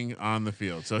jogging on the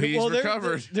field. So he's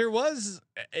recovered. There was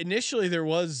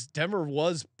Denver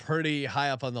was pretty high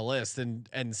up on the list,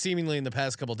 and seemingly in the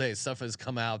past couple of days, stuff has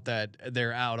come out that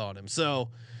they're out on him. So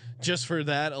just for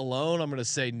that alone, I'm going to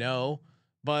say no.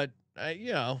 But I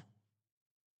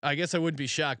guess I wouldn't be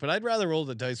shocked. But I'd rather roll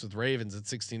the dice with Ravens at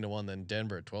 16-1 than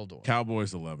Denver at 12-1.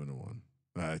 Cowboys 11-1.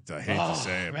 I hate to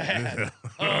say it. Man.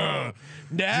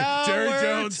 Now Jerry we're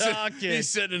Jones, talking. he's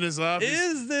sitting in his office.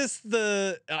 Is this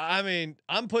the? I mean,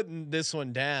 I'm putting this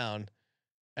one down,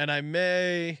 and I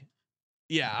may.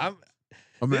 Yeah,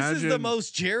 this is the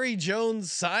most Jerry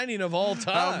Jones signing of all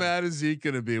time. How mad is he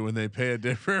going to be when they pay a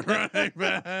different running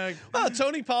back? Well,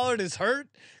 Tony Pollard is hurt.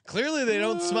 Clearly, they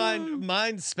don't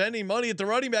mind spending money at the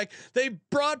running back. They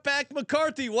brought back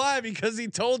McCarthy. Why? Because he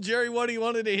told Jerry what he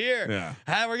wanted to hear. Yeah.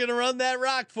 How we're gonna run that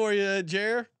rock for you,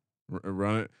 Jer?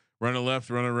 Run it left,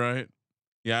 run it right.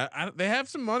 Yeah, they have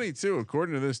some money too,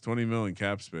 according to this 20 million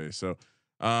cap space. So,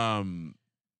 I'm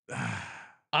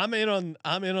in on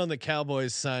the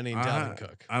Cowboys signing Dalvin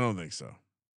Cook. I don't think so.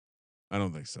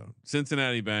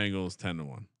 Cincinnati Bengals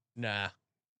 10-1. Nah.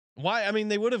 Why? I mean,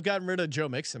 they would have gotten rid of Joe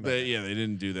Mixon. They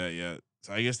didn't do that yet.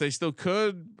 So I guess they still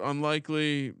could.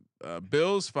 Unlikely.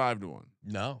 Bills 5-1.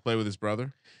 No. Play with his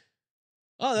brother.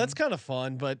 Oh, that's kind of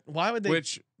fun. But why would they?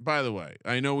 Which, by the way,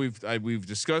 I know we've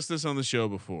discussed this on the show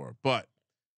before. But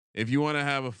if you want to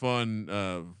have a fun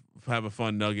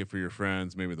nugget for your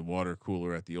friends, maybe the water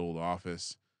cooler at the old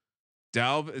office.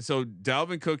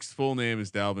 Dalvin Cook's full name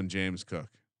is Dalvin James Cook.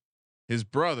 His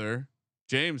brother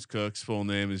James Cook's full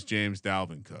name is James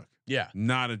Dalvin Cook. Yeah,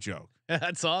 not a joke.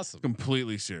 That's awesome.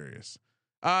 Completely serious.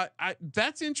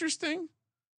 That's interesting.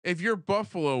 If you're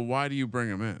Buffalo, why do you bring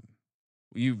him in?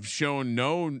 You've shown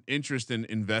no interest in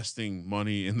investing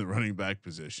money in the running back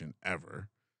position ever.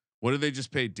 What did they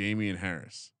just pay Damian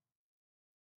Harris?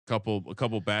 A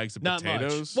couple bags of Not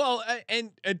potatoes. Much. Well,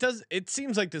 and it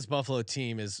seems like this Buffalo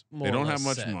team is more. They don't have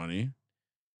set. much money.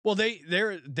 Well,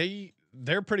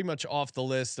 they're pretty much off the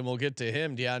list, and we'll get to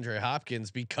him, DeAndre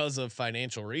Hopkins, because of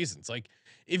financial reasons. Like,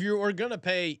 if you were going to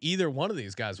pay either one of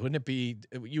these guys, wouldn't it be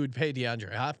you would pay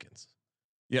DeAndre Hopkins?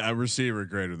 Yeah, a receiver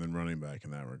greater than running back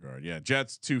in that regard. Yeah,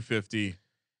 Jets 250.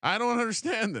 I don't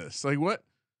understand this. Like, what?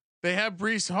 They have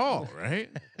Breece Hall, right?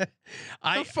 What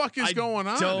the fuck is going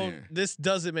on here? This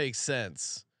doesn't make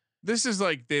sense. This is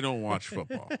like they don't watch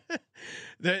football.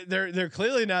 They're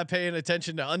clearly not paying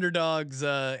attention to Underdog's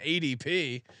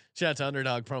ADP. Shout out to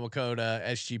Underdog, promo code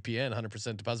SGPN,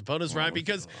 100% deposit bonus, right?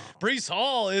 Because Breece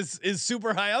Hall is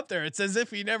super high up there. It's as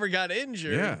if he never got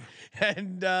injured.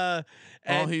 Yeah,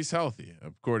 and he's healthy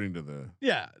according to the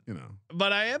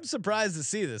But I am surprised to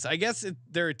see this. I guess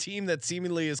they're a team that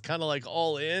seemingly is kind of like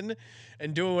all in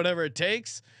and doing whatever it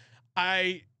takes.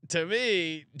 To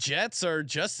me, Jets are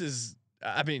just as.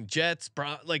 I mean, Jets,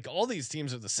 like all these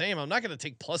teams are the same. I'm not going to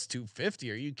take plus 250.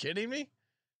 Are you kidding me?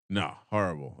 No,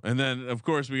 horrible. And then of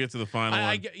course we get to the final.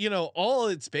 All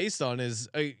it's based on is,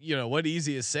 what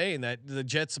Easy is saying that the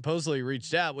Jets supposedly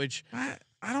reached out, which I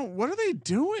don't. What are they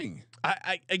doing?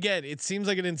 Again, it seems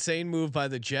like an insane move by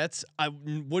the Jets. I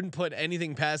wouldn't put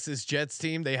anything past this Jets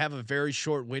team. They have a very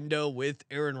short window with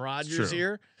Aaron Rodgers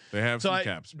here. They have some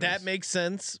cap space. That makes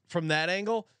sense from that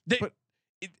angle.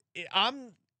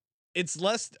 It's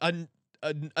less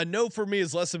a no for me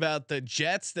is less about the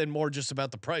Jets than more just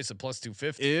about the price of plus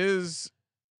 250. Is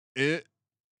it?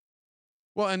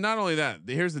 Well, and not only that,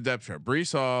 here's the depth chart: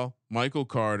 Breece Hall, Michael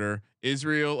Carter,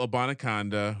 Israel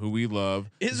Abanikanda, who we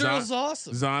love. Israel's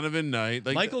awesome. Zonovan Knight,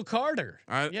 Michael Carter.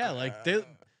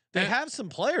 They have some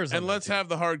players. And let's have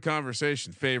the hard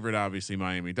conversation. Favorite, obviously,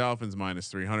 Miami Dolphins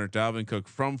 -300. Dalvin Cook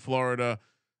from Florida.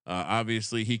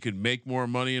 Obviously, he could make more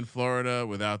money in Florida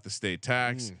without the state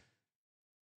tax.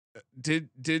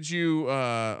 Did you?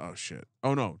 Oh shit!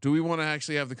 Oh no! Do we want to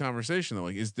actually have the conversation though?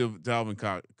 Like, is Dalvin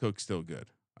Cook still good?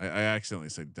 I accidentally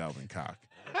said Dalvin Cook.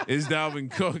 Is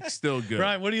Dalvin Cook still good?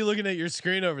 Ryan, what are you looking at your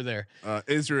screen over there?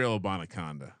 Israel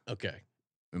Abanaconda. Okay.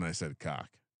 And I said cock.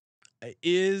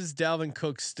 Is Dalvin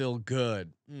Cook still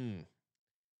good?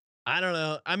 I don't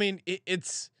know. I mean,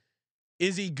 is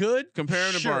he good? Compare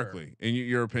him to Barkley. In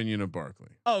your opinion of Barkley.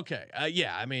 Okay.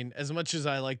 Yeah. I mean, as much as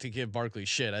I like to give Barkley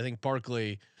shit, I think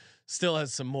Barkley still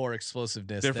has some more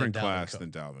explosiveness. Different than class Dalvin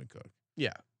than Dalvin Cook.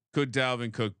 Yeah. Could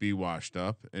Dalvin Cook be washed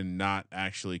up and not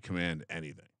actually command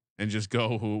anything and just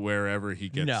go wherever he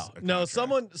gets? No.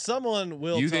 Someone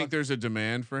will. You think there's a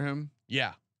demand for him?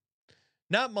 Yeah.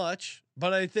 Not much,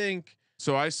 but I think.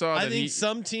 So I think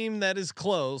some team that is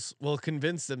close will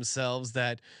convince themselves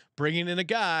that bringing in a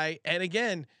guy, and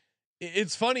again,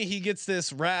 it's funny he gets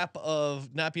this rap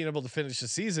of not being able to finish the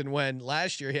season when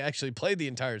last year he actually played the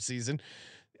entire season.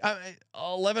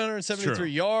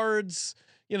 1,173 yards.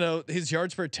 You know, his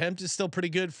yards per attempt is still pretty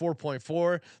good,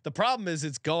 4.4. The problem is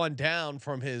it's gone down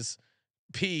from his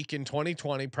peak in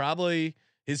 2020, probably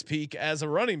his peak as a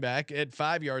running back at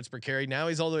 5 yards per carry. Now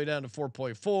he's all the way down to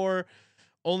 4.4.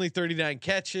 Only 39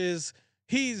 catches.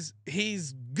 He's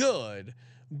good.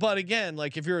 But again,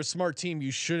 like if you're a smart team,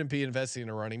 you shouldn't be investing in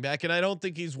a running back. And I don't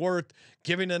think he's worth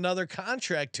giving another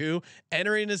contract to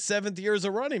entering his 7th year as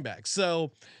a running back.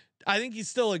 So I think he's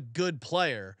still a good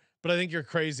player, but I think you're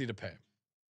crazy to pay him.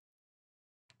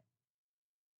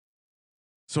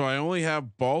 So I only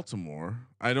have Baltimore.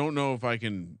 I don't know if I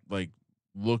can like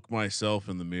look myself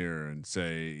in the mirror and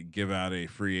say, give out a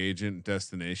free agent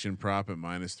destination prop at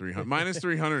 -300.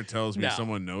 -300 tells me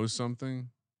someone knows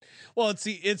something. Well,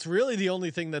 it's really the only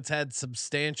thing that's had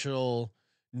substantial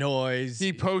noise.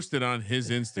 He posted on his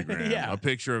Instagram a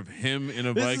picture of him in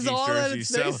a Vikings jersey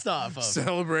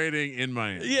celebrating in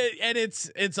Miami. Yeah, and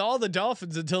it's all the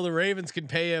Dolphins until the Ravens can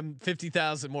pay him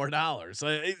 $50,000 more.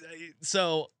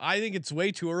 So I think it's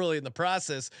way too early in the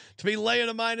process to be laying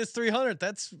a -300.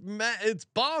 It's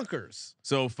bonkers.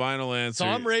 So final answer. So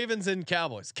I'm Ravens and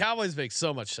Cowboys. Cowboys make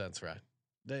so much sense, right?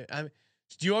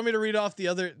 Do you want me to read off the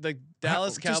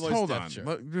Dallas Cowboys? Just hold on.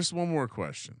 Just one more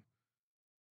question.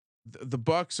 The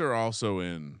Bucks are also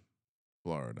in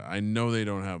Florida. I know they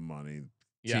don't have money.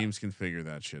 Yeah. Teams can figure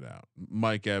that shit out.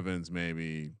 Mike Evans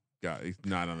maybe he's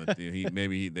not on the team.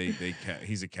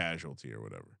 He's a casualty or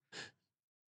whatever.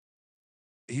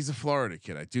 He's a Florida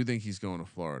kid. I do think he's going to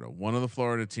Florida. One of the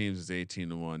Florida teams is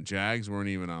 18-1. Jags weren't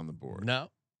even on the board.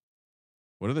 No.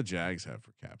 What do the Jags have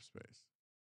for cap space?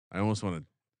 I almost want to.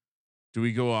 Do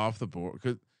we go off the board?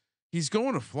 Because he's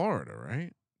going to Florida,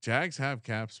 right? Jags have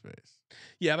cap space.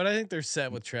 Yeah, but I think they're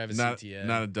set with Travis Etienne.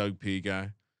 Not a Doug P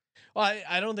guy. Well,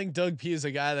 I don't think Doug P is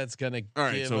a guy that's gonna. All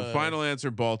right, so final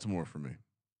answer: Baltimore for me.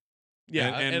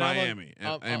 Yeah, and Miami,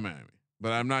 and Miami.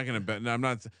 But I'm not gonna bet. No, I'm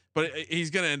not. But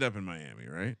he's gonna end up in Miami,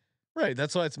 right? Right.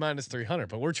 That's why it's -300.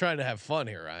 But we're trying to have fun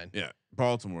here, Ryan. Yeah,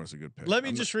 Baltimore's a good pick. Let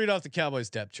me just read off the Cowboys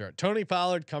depth chart. Tony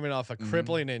Pollard coming off a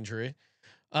crippling injury.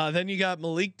 Then you got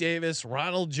Malik Davis,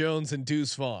 Ronald Jones, and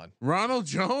Deuce Vaughn. Ronald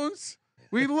Jones.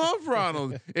 We love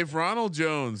Ronald. If Ronald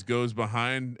Jones goes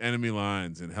behind enemy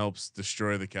lines and helps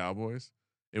destroy the Cowboys,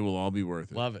 it will all be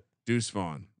worth it. Love it. Deuce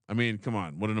Vaughn. I mean, come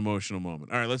on. What an emotional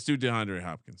moment. All right, let's do DeAndre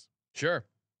Hopkins. Sure.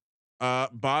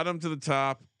 Bottom to the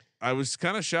top. I was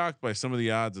kind of shocked by some of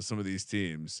the odds of some of these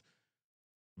teams.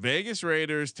 Vegas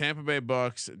Raiders, Tampa Bay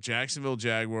Bucks, Jacksonville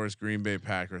Jaguars, Green Bay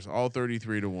Packers, all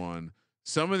 33-1.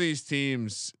 Some of these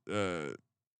teams,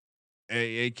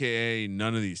 AKA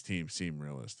none of these teams seem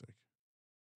realistic.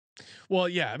 Well,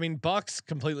 yeah, I mean, Bucks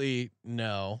completely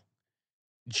no.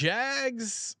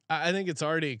 Jags, I think it's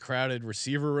already a crowded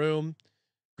receiver room.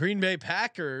 Green Bay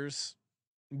Packers,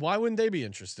 why wouldn't they be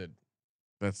interested?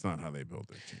 That's not how they build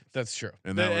their teams. That's true.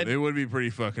 And it would be pretty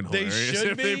fucking hilarious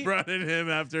if they brought in him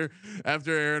after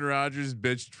Aaron Rodgers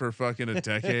bitched for fucking a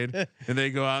decade, and they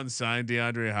go out and sign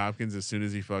DeAndre Hopkins as soon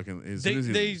as he fucking.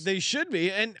 They should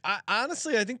be, and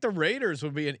honestly, I think the Raiders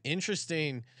would be an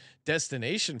interesting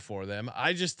destination for them.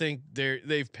 I just think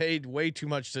they've paid way too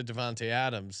much to Devontae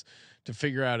Adams to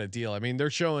figure out a deal. I mean, they're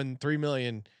showing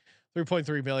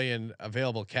 3.3 million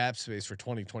available cap space for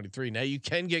 2023. Now you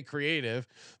can get creative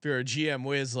if you're a GM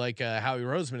whiz like Howie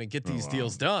Roseman and get these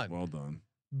deals done. Well done.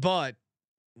 But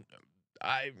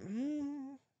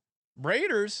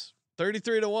Raiders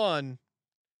 33-1.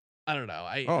 I don't know.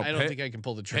 I don't think I can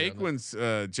pull the trigger. Paquin's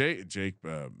Jake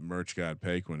merch god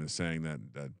Paquin is saying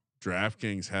that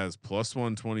DraftKings has plus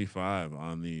 125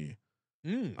 on the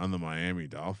Miami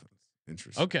Dolphins.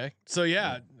 Interesting. Okay, so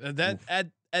yeah, that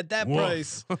at that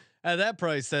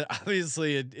price, that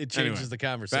obviously it changes Anyway, the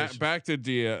conversation. Back to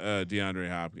DeAndre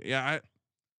Hopkins. Yeah,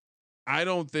 I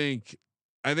don't think.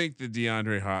 I think the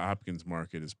DeAndre Hopkins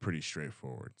market is pretty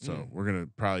straightforward. So we're gonna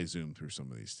probably zoom through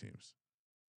some of these teams.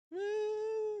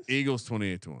 Eagles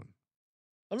 28-1.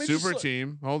 Super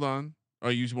team. Hold on. Oh,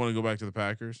 you want to go back to the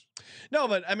Packers? No,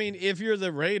 but I mean, if you're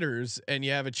the Raiders and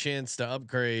you have a chance to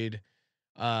upgrade,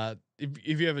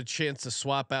 if you have a chance to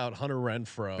swap out Hunter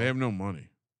Renfrow, They have no money.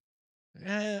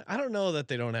 I don't know that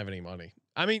they don't have any money.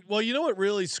 I mean, well, you know what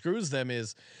really screws them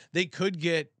is they could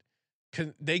get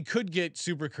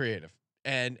super creative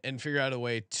and figure out a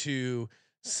way to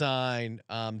sign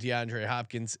DeAndre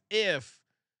Hopkins if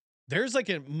there's like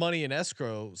a money in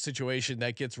escrow situation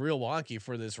that gets real wonky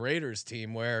for this Raiders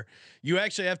team where you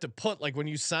actually have to put, like, when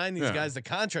you sign these guys the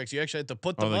contracts, you actually have to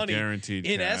put the money guaranteed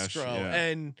in cash, escrow,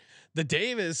 and the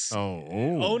Davis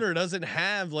owner doesn't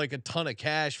have like a ton of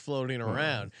cash floating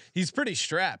around. He's pretty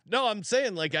strapped. No, I'm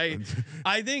saying, like, I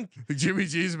think Jimmy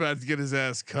G's about to get his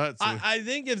ass cut. So. I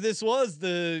think if this was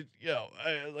the,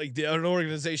 an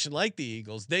organization like the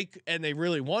Eagles, they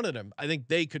really wanted him, I think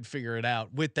they could figure it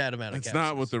out with that amount of cash. It's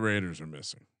not what the Raiders are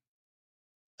missing.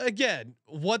 Again,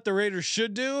 what the Raiders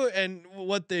should do and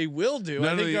what they will do,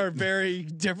 I think are very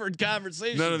different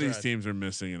conversations. None of these teams are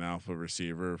missing an alpha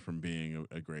receiver from being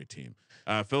a great team.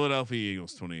 Philadelphia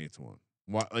Eagles 28-1.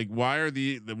 Why are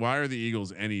the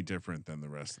Eagles any different than the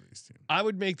rest of these teams? I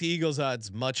would make the Eagles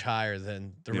odds much higher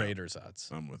than the Raiders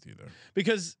odds. I'm with you there,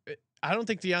 because I don't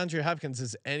think DeAndre Hopkins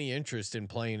has any interest in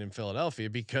playing in Philadelphia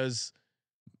because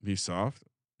he's soft.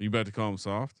 You about to call him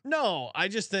soft? No, I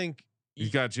just think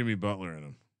he's got Jimmy Butler in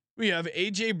him. We have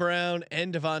AJ Brown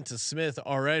and Devonta Smith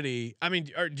already. I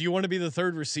mean, do you want to be the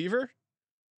third receiver?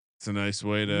 It's a nice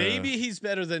way to. Maybe he's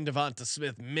better than Devonta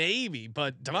Smith, maybe,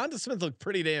 but Devonta Smith looked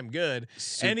pretty damn good,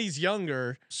 and he's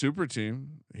younger. Super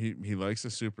team. He likes a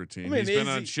super team. I mean, he's been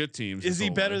on shit teams. Is he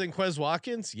better than Quez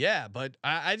Watkins? Yeah, but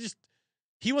I just,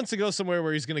 he wants to go somewhere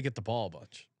where he's going to get the ball a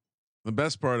bunch. The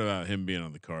best part about him being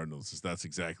on the Cardinals is that's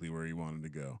exactly where he wanted to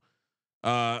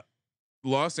go.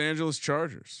 Los Angeles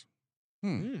Chargers.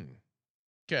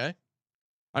 Okay.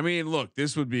 I mean, look,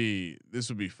 this would be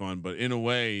fun, but in a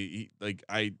way,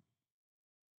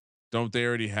 don't they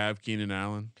already have Keenan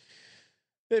Allen?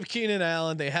 They have Keenan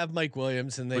Allen. They have Mike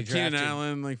Williams, and they Keenan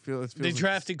Allen they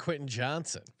drafted Quentin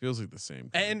Johnson. Feels like the same.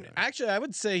 And actually, I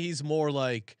would say he's more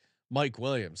like Mike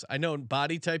Williams. I know in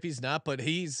body type he's not, but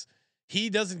he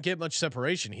doesn't get much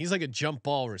separation. He's like a jump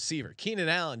ball receiver. Keenan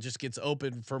Allen just gets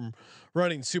open from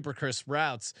running super crisp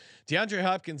routes. DeAndre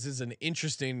Hopkins is an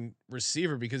interesting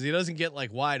receiver because he doesn't get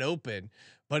like wide open,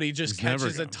 but he just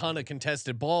catches a ton of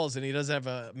contested balls, and he doesn't have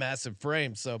a massive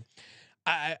frame. So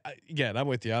again, I'm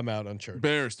with you. I'm out on Church.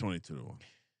 Bears 22-1.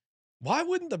 Why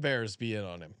wouldn't the Bears be in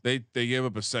on him? They gave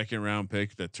up a second round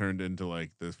pick that turned into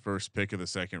like the first pick of the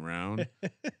second round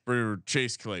for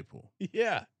Chase Claypool.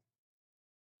 Yeah.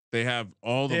 They have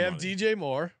all the money. They have DJ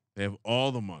Moore. They have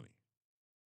all the money.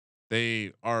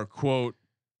 They are, quote,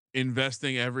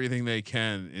 investing everything they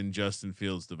can in Justin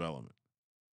Fields' development.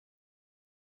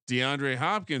 DeAndre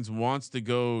Hopkins wants to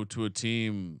go to a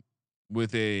team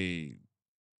with a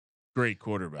great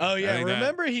quarterback. Oh yeah,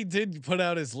 remember he did put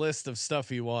out his list of stuff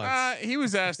he wants. He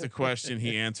was asked a question.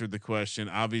 He answered the question.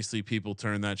 Obviously, people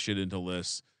turn that shit into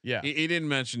lists. Yeah, he didn't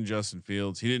mention Justin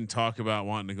Fields. He didn't talk about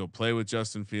wanting to go play with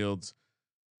Justin Fields.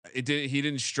 He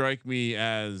didn't strike me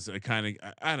as a kind of,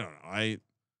 I don't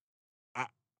know.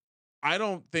 I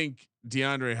don't think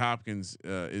DeAndre Hopkins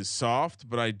is soft,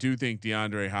 but I do think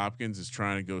DeAndre Hopkins is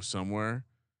trying to go somewhere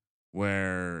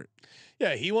where,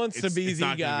 he wants to be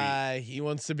the guy. He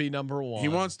wants to be number one. He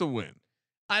wants to win.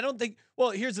 I don't think.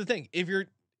 Well, here's the thing: if you're,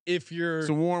 it's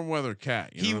a warm weather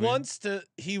cat. He wants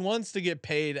to get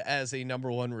paid as a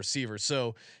number one receiver.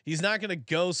 So he's not going to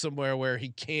go somewhere where he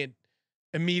can't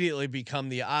immediately become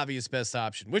the obvious best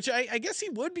option, which I guess he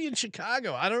would be in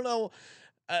Chicago. I don't know.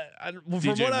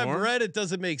 From what I've read, it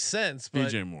doesn't make sense. But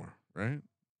DJ Moore, right?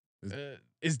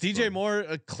 Is DJ Moore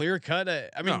a clear cut?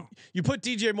 I mean, you put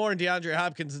DJ Moore and DeAndre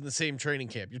Hopkins in the same training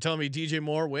camp. You're telling me DJ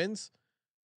Moore wins?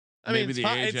 I mean, the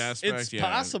age aspect, it's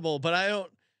possible, but I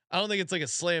don't think it's like a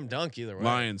slam dunk either way.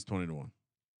 Lions 20-1.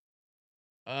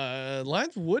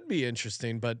 Lions would be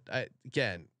interesting, but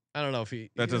again, I don't know if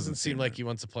he doesn't seem like he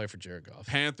wants to play for Jared Goff.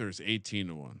 Panthers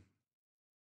 18-1.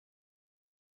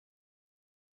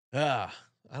 I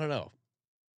don't know.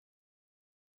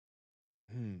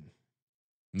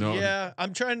 No. Yeah,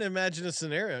 I'm trying to imagine a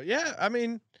scenario. Yeah, I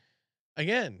mean,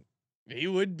 again, he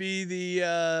would be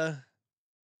the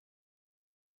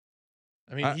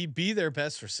I mean, he'd be their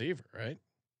best receiver, right?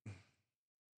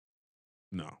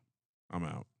 No, I'm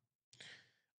out.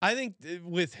 I think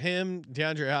with him,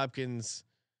 DeAndre Hopkins.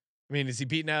 I mean, is he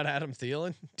beating out Adam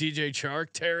Thielen, DJ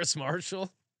Chark, Terrace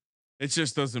Marshall? It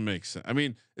just doesn't make sense. I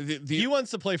mean, he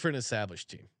wants to play for an established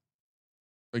team.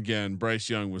 Again, Bryce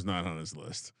Young was not on his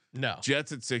list. No.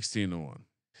 Jets at 16-1.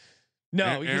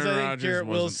 No, because Aaron I think Rodgers Garrett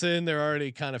Wilson, they're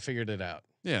already kind of figured it out.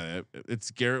 Yeah, it's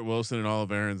Garrett Wilson and all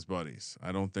of Aaron's buddies.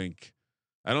 I don't think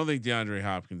DeAndre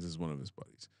Hopkins is one of his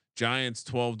buddies. Giants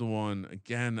 12-1.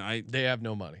 Again, they have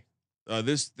no money.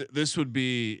 This would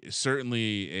be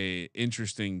certainly a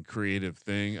interesting creative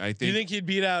thing. I think. You think he'd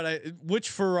beat out which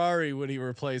Ferrari would he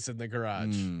replace in the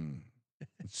garage?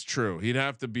 It's true. He'd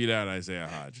have to beat out Isaiah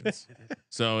Hodgins.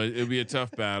 So it'd be a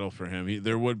tough battle for him.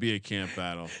 There would be a camp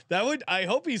battle. I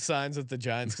hope he signs with the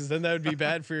Giants, because then that would be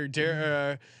bad for your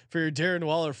Darren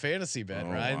Waller fantasy bet,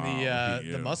 right? Wow.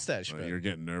 The mustache bet. You're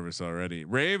getting nervous already.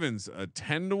 Ravens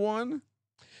 10-1.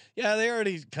 Yeah, they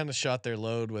already kind of shot their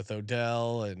load with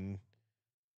Odell, and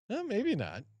maybe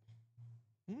not.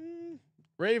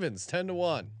 Ravens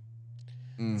 10-1.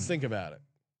 Let's think about it.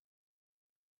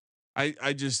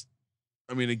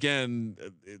 I mean, again,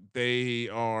 they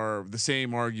are the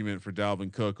same argument for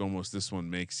Dalvin Cook. Almost this one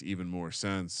makes even more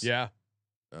sense. Yeah.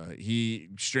 He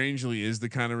strangely is the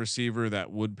kind of receiver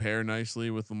that would pair nicely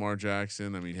with Lamar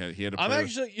Jackson. I mean, he had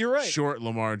a you're right. Short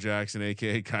Lamar Jackson,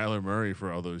 aka Kyler Murray,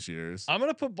 for all those years. I'm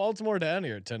gonna put Baltimore down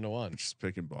here at 10-1. Just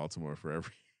picking Baltimore for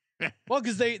every. Well,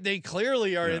 because they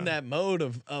clearly are in that mode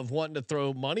of wanting to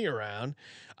throw money around.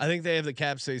 I think they have the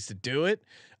cap space to do it.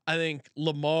 I think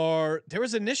Lamar. There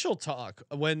was initial talk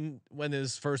when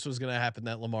his first was going to happen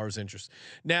that Lamar's interest.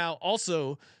 Now,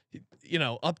 also,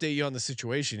 update you on the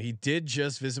situation. He did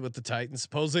just visit with the Titans.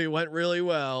 Supposedly it went really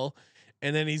well,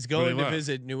 and then he's going to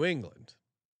visit New England.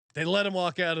 They let him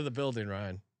walk out of the building,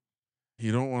 Ryan.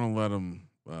 You don't want to let him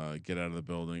get out of the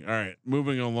building. All right,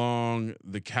 moving along.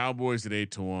 The Cowboys at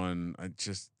 8-1.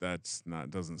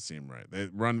 Doesn't seem right.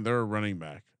 They're a running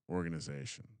back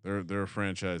organization. They're a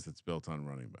franchise that's built on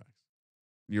running backs.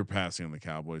 You're passing on the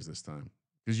Cowboys this time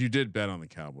because you did bet on the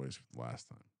Cowboys last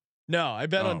time. No, I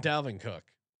bet on Dalvin Cook,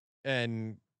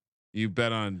 and you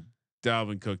bet on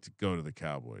Dalvin Cook to go to the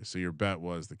Cowboys. So your bet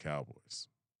was the Cowboys.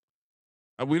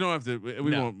 We don't have to.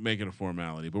 We won't make it a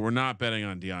formality, but we're not betting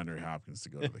on DeAndre Hopkins to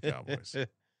go to the Cowboys.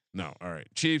 No. All right.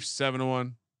 Chiefs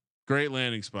 7-1. Great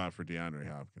landing spot for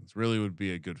DeAndre Hopkins. Really would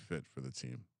be a good fit for the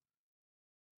team.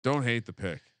 Don't hate the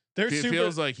pick. It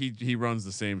feels like he runs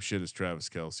the same shit as Travis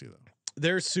Kelce though.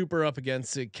 They're super up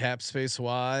against it cap space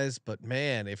wise, but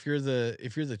man, if you're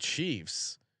the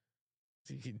Chiefs,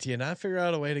 do you not figure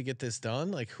out a way to get this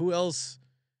done? Like, who else?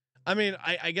 I mean,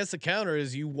 I guess the counter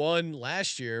is you won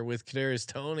last year with Kadarius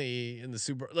Toney in the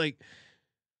Super. Like,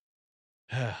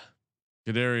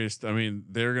 Kadarius. I mean,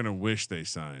 they're gonna wish they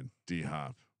signed D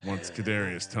Hop once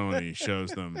Kadarius Toney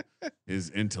shows them his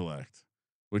intellect.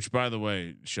 Which, by the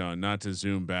way, Sean, not to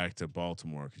zoom back to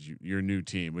Baltimore because your new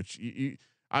team, which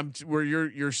where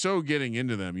you're so getting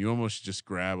into them, you almost just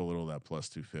grab a little of that plus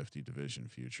 250 division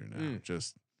future now.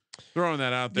 Just throwing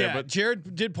that out there. Yeah, but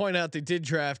Jared did point out they did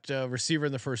draft a receiver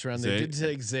in the first round. They did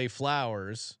take Zay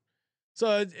Flowers,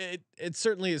 so it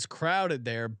certainly is crowded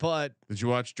there. But did you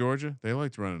watch Georgia? They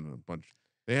liked running a bunch.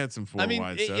 They had some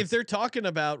wide sets. If they're talking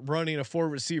about running a 4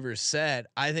 receiver set,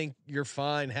 I think you're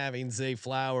fine having Zay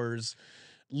Flowers.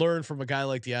 Learn from a guy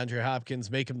like DeAndre Hopkins,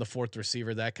 make him the 4th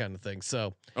receiver, that kind of thing.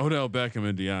 So Odell Beckham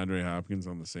and DeAndre Hopkins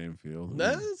on the same field.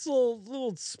 That's a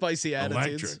little spicy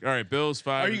attitudes. Electric. All right, Bills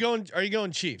 5. Are you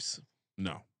going Chiefs?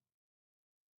 No.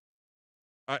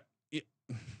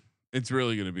 It's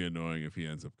really going to be annoying if he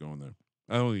ends up going there.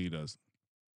 I don't think he does.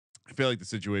 I feel like the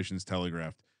situation's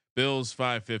telegraphed. Bills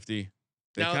 550.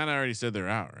 They kind of already said they're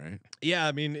out, right? Yeah,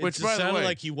 I mean, it sounded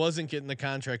like he wasn't getting the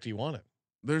contract he wanted.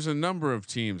 There's a number of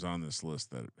teams on this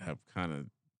list that have kind of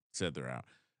said they're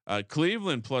out.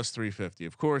 Cleveland plus 350.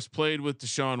 Of course, played with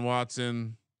Deshaun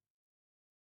Watson.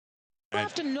 You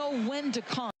have to know when to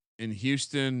come. In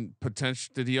Houston,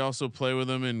 potential. Did he also play with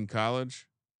them in college?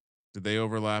 Did they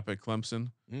overlap at Clemson?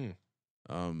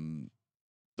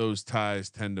 Those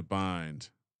ties tend to bind,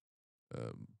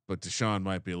 but Deshaun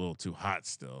might be a little too hot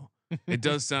still. It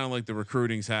does sound like the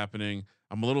recruiting's happening.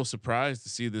 I'm a little surprised to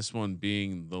see this one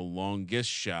being the longest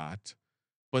shot,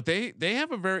 but they have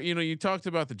a very, you talked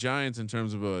about the Giants in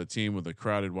terms of a team with a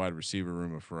crowded wide receiver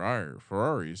room of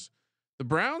Ferraris. The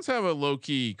Browns have a low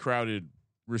key crowded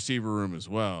receiver room as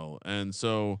well. And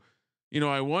so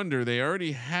I wonder, they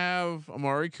already have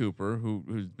Amari Cooper,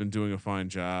 who's been doing a fine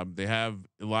job. They have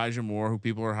Elijah Moore, who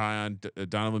people are high on.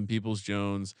 Donovan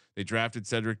Peoples-Jones. They drafted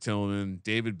Cedric Tillman.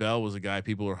 David Bell was a guy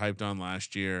people were hyped on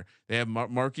last year. They have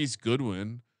Marquise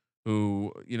Goodwin,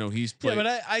 who he's played. Yeah,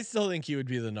 but I still think he would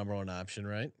be the number one option,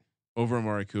 right? Over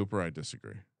Amari Cooper. I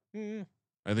disagree. Mm.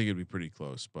 I think it'd be pretty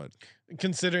close, but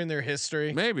considering their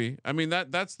history, maybe. I mean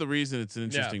that's the reason it's an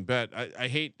interesting bet. I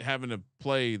hate having to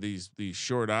play these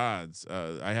short odds.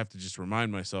 I have to just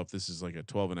remind myself this is like a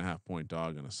 12.5 point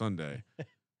dog on a Sunday.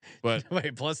 But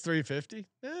wait, plus 350?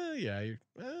 Yeah.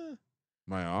 Am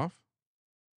I off?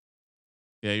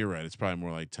 Yeah, you're right. It's probably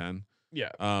more like 10. Yeah.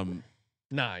 9.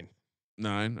 All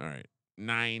right.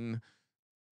 9.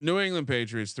 New England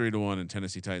Patriots 3-1 and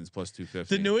Tennessee Titans plus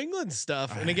 250. The New England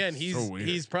stuff, and again,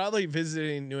 he's probably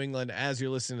visiting New England as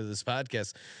you're listening to this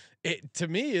podcast. It to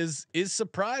me is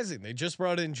surprising. They just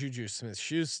brought in Juju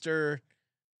Smith-Schuster.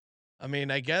 I mean,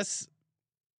 I guess,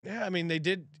 yeah. I mean, they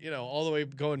did. All the way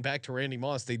going back to Randy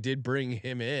Moss, they did bring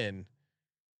him in.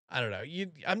 I don't know.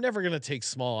 I'm never gonna take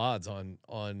small odds on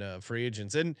free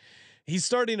agents, and he's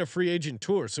starting a free agent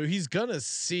tour, so he's gonna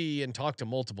see and talk to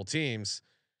multiple teams.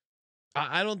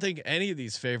 I don't think any of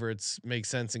these favorites make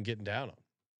sense in getting down on.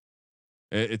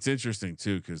 It's interesting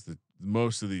too, because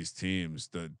most of these teams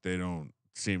that they don't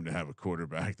seem to have a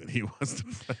quarterback that he wants to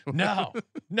play with.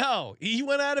 No, he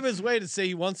went out of his way to say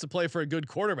he wants to play for a good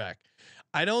quarterback.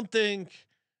 I don't think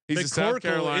he's a South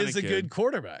Carolina is a good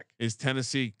quarterback. Is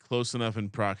Tennessee close enough in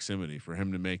proximity for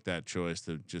him to make that choice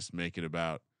to just make it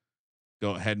about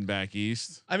heading back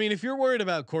east? I mean, if you're worried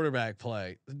about quarterback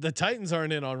play, the Titans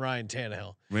aren't in on Ryan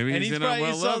Tannehill. Maybe he's in on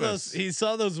Will Levis. He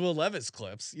saw those Will Levis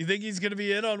clips. You think he's going to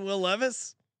be in on Will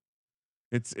Levis?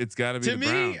 It's got to be the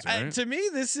Browns, right? To me,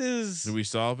 this is. Do we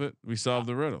solve it? We solve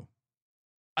the riddle.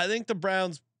 I think the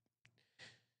Browns.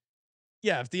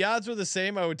 Yeah, if the odds were the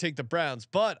same, I would take the Browns,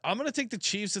 but I'm going to take the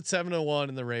Chiefs at 7-1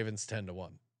 and the Ravens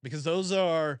 10-1 because those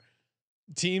are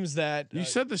teams that you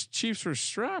said the Chiefs were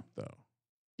strapped though.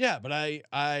 Yeah, but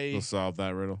we'll solve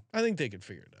that riddle. I think they could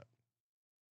figure it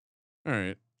out. All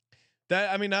right.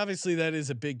 Obviously that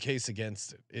is a big case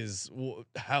against it is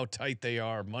how tight they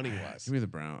are money wise. Give me the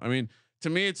Brown. I mean, to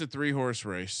me, it's a 3-horse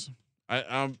race.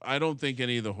 I don't think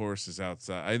any of the horses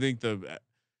outside. I think do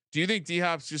you think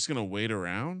D-Hop's just going to wait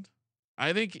around?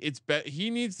 I think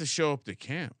he needs to show up to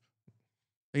camp.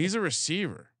 He's a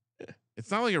receiver. It's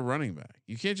not like a running back.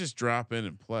 You can't just drop in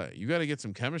and play. You got to get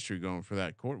some chemistry going for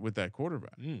that with that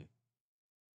quarterback.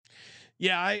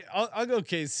 Yeah, I'll go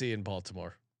KC in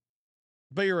Baltimore.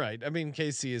 But you're right. I mean,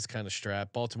 KC is kind of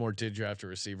strapped. Baltimore did draft a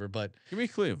receiver, but give me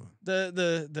Cleveland.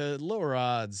 The lower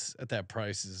odds at that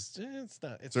price is it's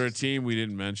not. Is there a team we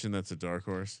didn't mention that's a dark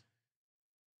horse?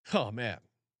 Oh man,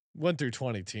 1 through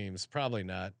 20 teams, probably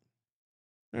not.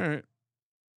 All right.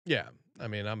 Yeah, I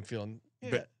mean, I'm feeling.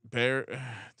 Yeah. Bear.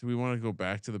 Do we want to go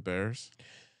back to the Bears?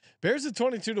 Bears at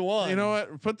 22-1. You know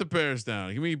what? Put the Bears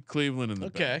down. Give me Cleveland and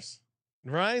the Bears.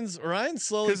 Ryan's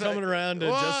slowly coming around to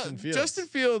Justin Fields. Justin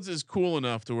Fields is cool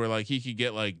enough to where like he could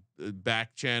get like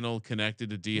back channel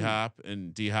connected to D-Hop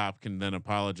and D-Hop can then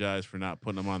apologize for not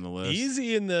putting him on the list.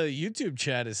 Easy in the YouTube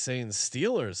chat is saying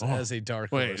Steelers as a dark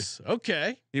horse.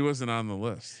 Okay. He wasn't on the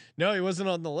list. No, he wasn't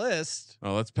on the list.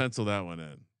 Oh, let's pencil that one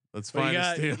in. Let's find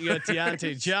you got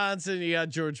Deontay Johnson, you got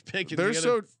George Pickens.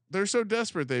 They're so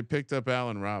desperate they picked up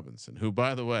Allen Robinson, who,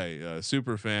 by the way,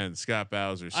 super fan Scott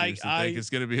Bowser seems to think is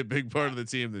going to be a big part of the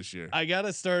team this year. I got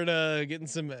to start getting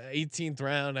some 18th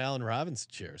round Allen Robinson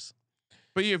shares.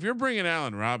 But if you're bringing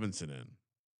Allen Robinson in,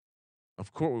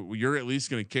 of course you're at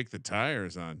least going to kick the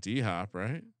tires on D-Hop,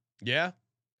 right? Yeah.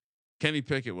 Kenny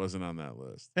Pickett wasn't on that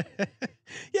list.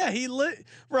 Yeah,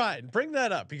 Ryan, bring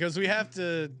that up because we have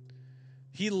to.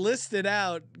 He listed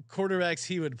out quarterbacks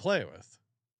he would play with.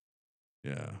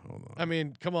 Yeah, hold on. I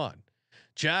mean, come on.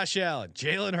 Josh Allen,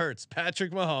 Jalen Hurts,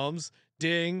 Patrick Mahomes,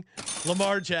 ding.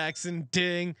 Lamar Jackson,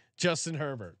 ding. Justin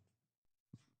Herbert.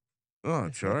 Oh,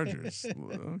 Chargers.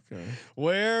 Okay.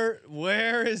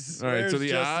 Where is? All right. So the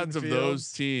Justin odds Fields? of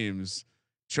those teams: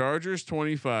 Chargers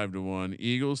 25-1,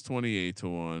 Eagles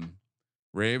 28-1,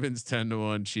 Ravens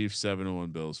 10-1, Chiefs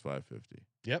 7-1, Bills 550.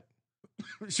 Yep.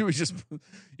 Should we just?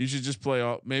 You should just play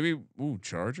all. Maybe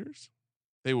Chargers.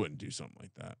 They wouldn't do something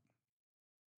like that.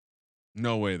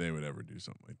 No way they would ever do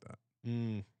something like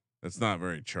that. That's not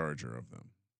very Charger of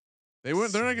them. They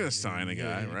wouldn't. They're not going to sign a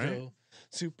guy, right?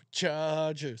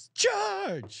 Superchargers,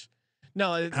 charge.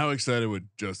 No. How excited would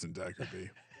Justin Decker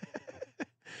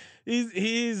be?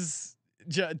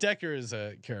 Decker is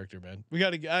a character, man. We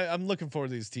got to. I'm looking forward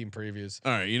to these team previews.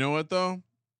 All right. You know what though?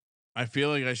 I feel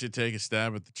like I should take a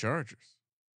stab at the Chargers.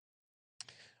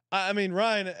 I mean,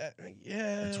 Ryan,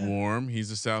 yeah, It's warm. He's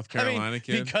a South Carolina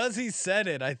kid. Because he said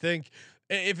it, I think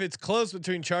if it's close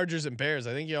between Chargers and Bears,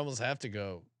 I think you almost have to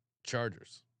go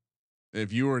Chargers.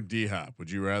 If you were D-Hop,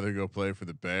 would you rather go play for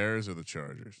the Bears or the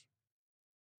Chargers?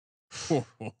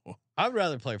 I'd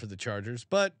rather play for the Chargers,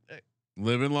 but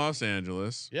live in Los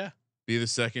Angeles. Yeah. Be the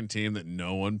second team that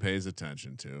no one pays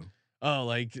attention to. Oh,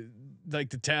 like the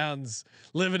towns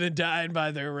living and dying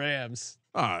by their Rams.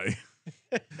 A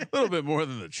little bit more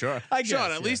than the Chargers. I guess,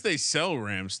 Sean, at least they sell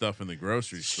Ram stuff in the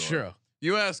grocery store. Sure.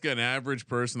 You ask an average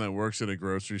person that works at a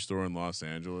grocery store in Los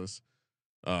Angeles,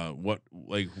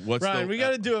 what's Ryan, we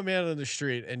got to do a man on the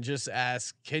street and just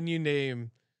ask, can you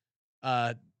name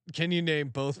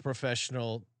both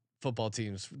professional football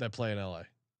teams that play in LA?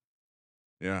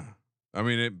 Yeah. I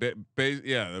mean,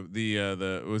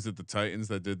 the was it the Titans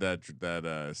that did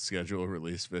that schedule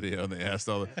release video? And they asked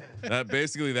all that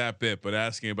basically that bit, but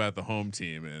asking about the home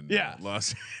team in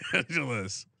Los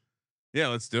Angeles. Yeah,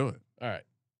 let's do it. All right,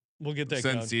 we'll get that.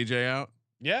 Send going. CJ out.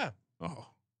 Yeah. Oh,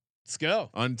 let's go.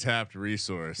 Untapped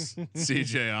resource.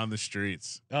 CJ on the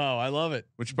streets. Oh, I love it.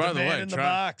 Which, by the way, the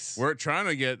box. We're trying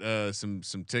to get some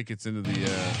tickets into the.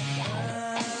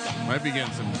 Might be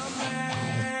getting some.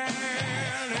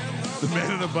 The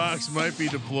man in the box might be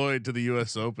deployed to the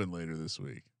U.S. Open later this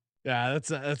week. Yeah,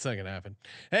 that's not gonna happen.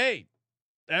 Hey,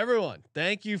 everyone!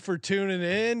 Thank you for tuning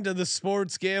in to the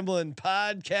Sports Gambling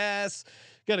Podcast.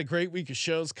 Got a great week of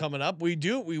shows coming up. We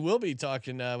will be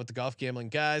talking with the golf gambling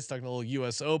guys, talking a little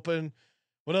U.S. Open.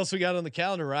 What else we got on the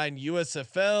calendar, Ryan?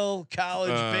 USFL,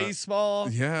 college baseball.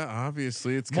 Yeah,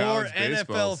 obviously it's more college NFL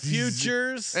baseball.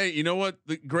 futures. Hey, you know what?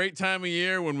 The great time of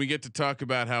year when we get to talk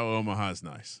about how Omaha's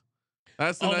nice.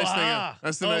 That's the nice thing.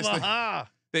 That's the nice thing.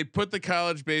 They put the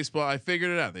college baseball. I figured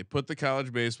it out. They put the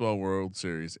college baseball World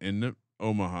Series in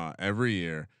Omaha every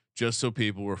year, just so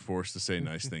people were forced to say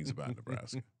nice things about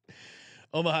Nebraska.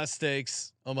 Omaha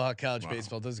Steaks, Omaha College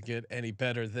Baseball doesn't get any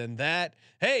better than that.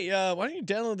 Hey, why don't you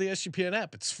download the SGPN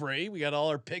app? It's free. We got all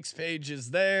our picks pages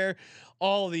there.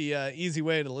 All the easy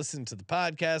way to listen to the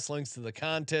podcast, links to the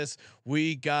contest.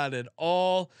 We got it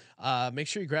all. Make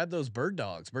sure you grab those bird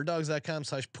dogs.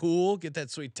 birddogs.com/pool. Get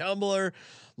that sweet tumbler.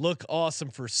 Look awesome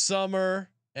for summer.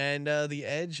 And the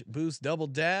Edge boost double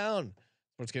down.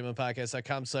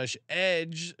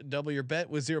 SportsGamblingPodcast.com/edge. Double your bet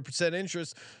with 0%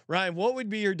 interest. Ryan, what would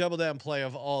be your double down play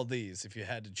of all these if you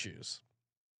had to choose?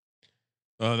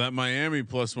 That Miami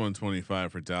plus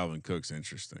 125 for Dalvin Cook's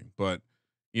interesting, but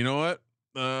you know what?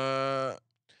 I'm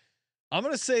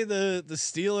gonna say the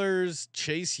Steelers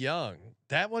Chase Young.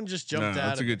 That one just jumped out.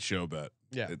 That's a good show bet.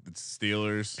 Yeah, it's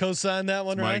Steelers. Co-sign that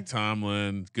one, right? Mike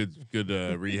Tomlin. Good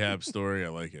rehab story. I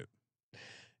like it.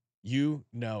 You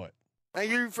know it.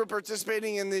 Thank you for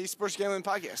participating in the Sports Gambling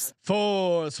Podcast.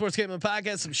 For Sports Gambling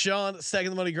Podcast, I'm Sean, stacking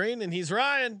the money green, and he's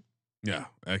Ryan. Yeah,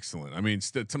 excellent. I mean,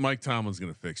 to Mike Tomlin's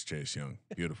going to fix Chase Young.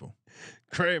 Beautiful.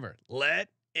 Kramer, let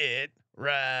it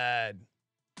ride.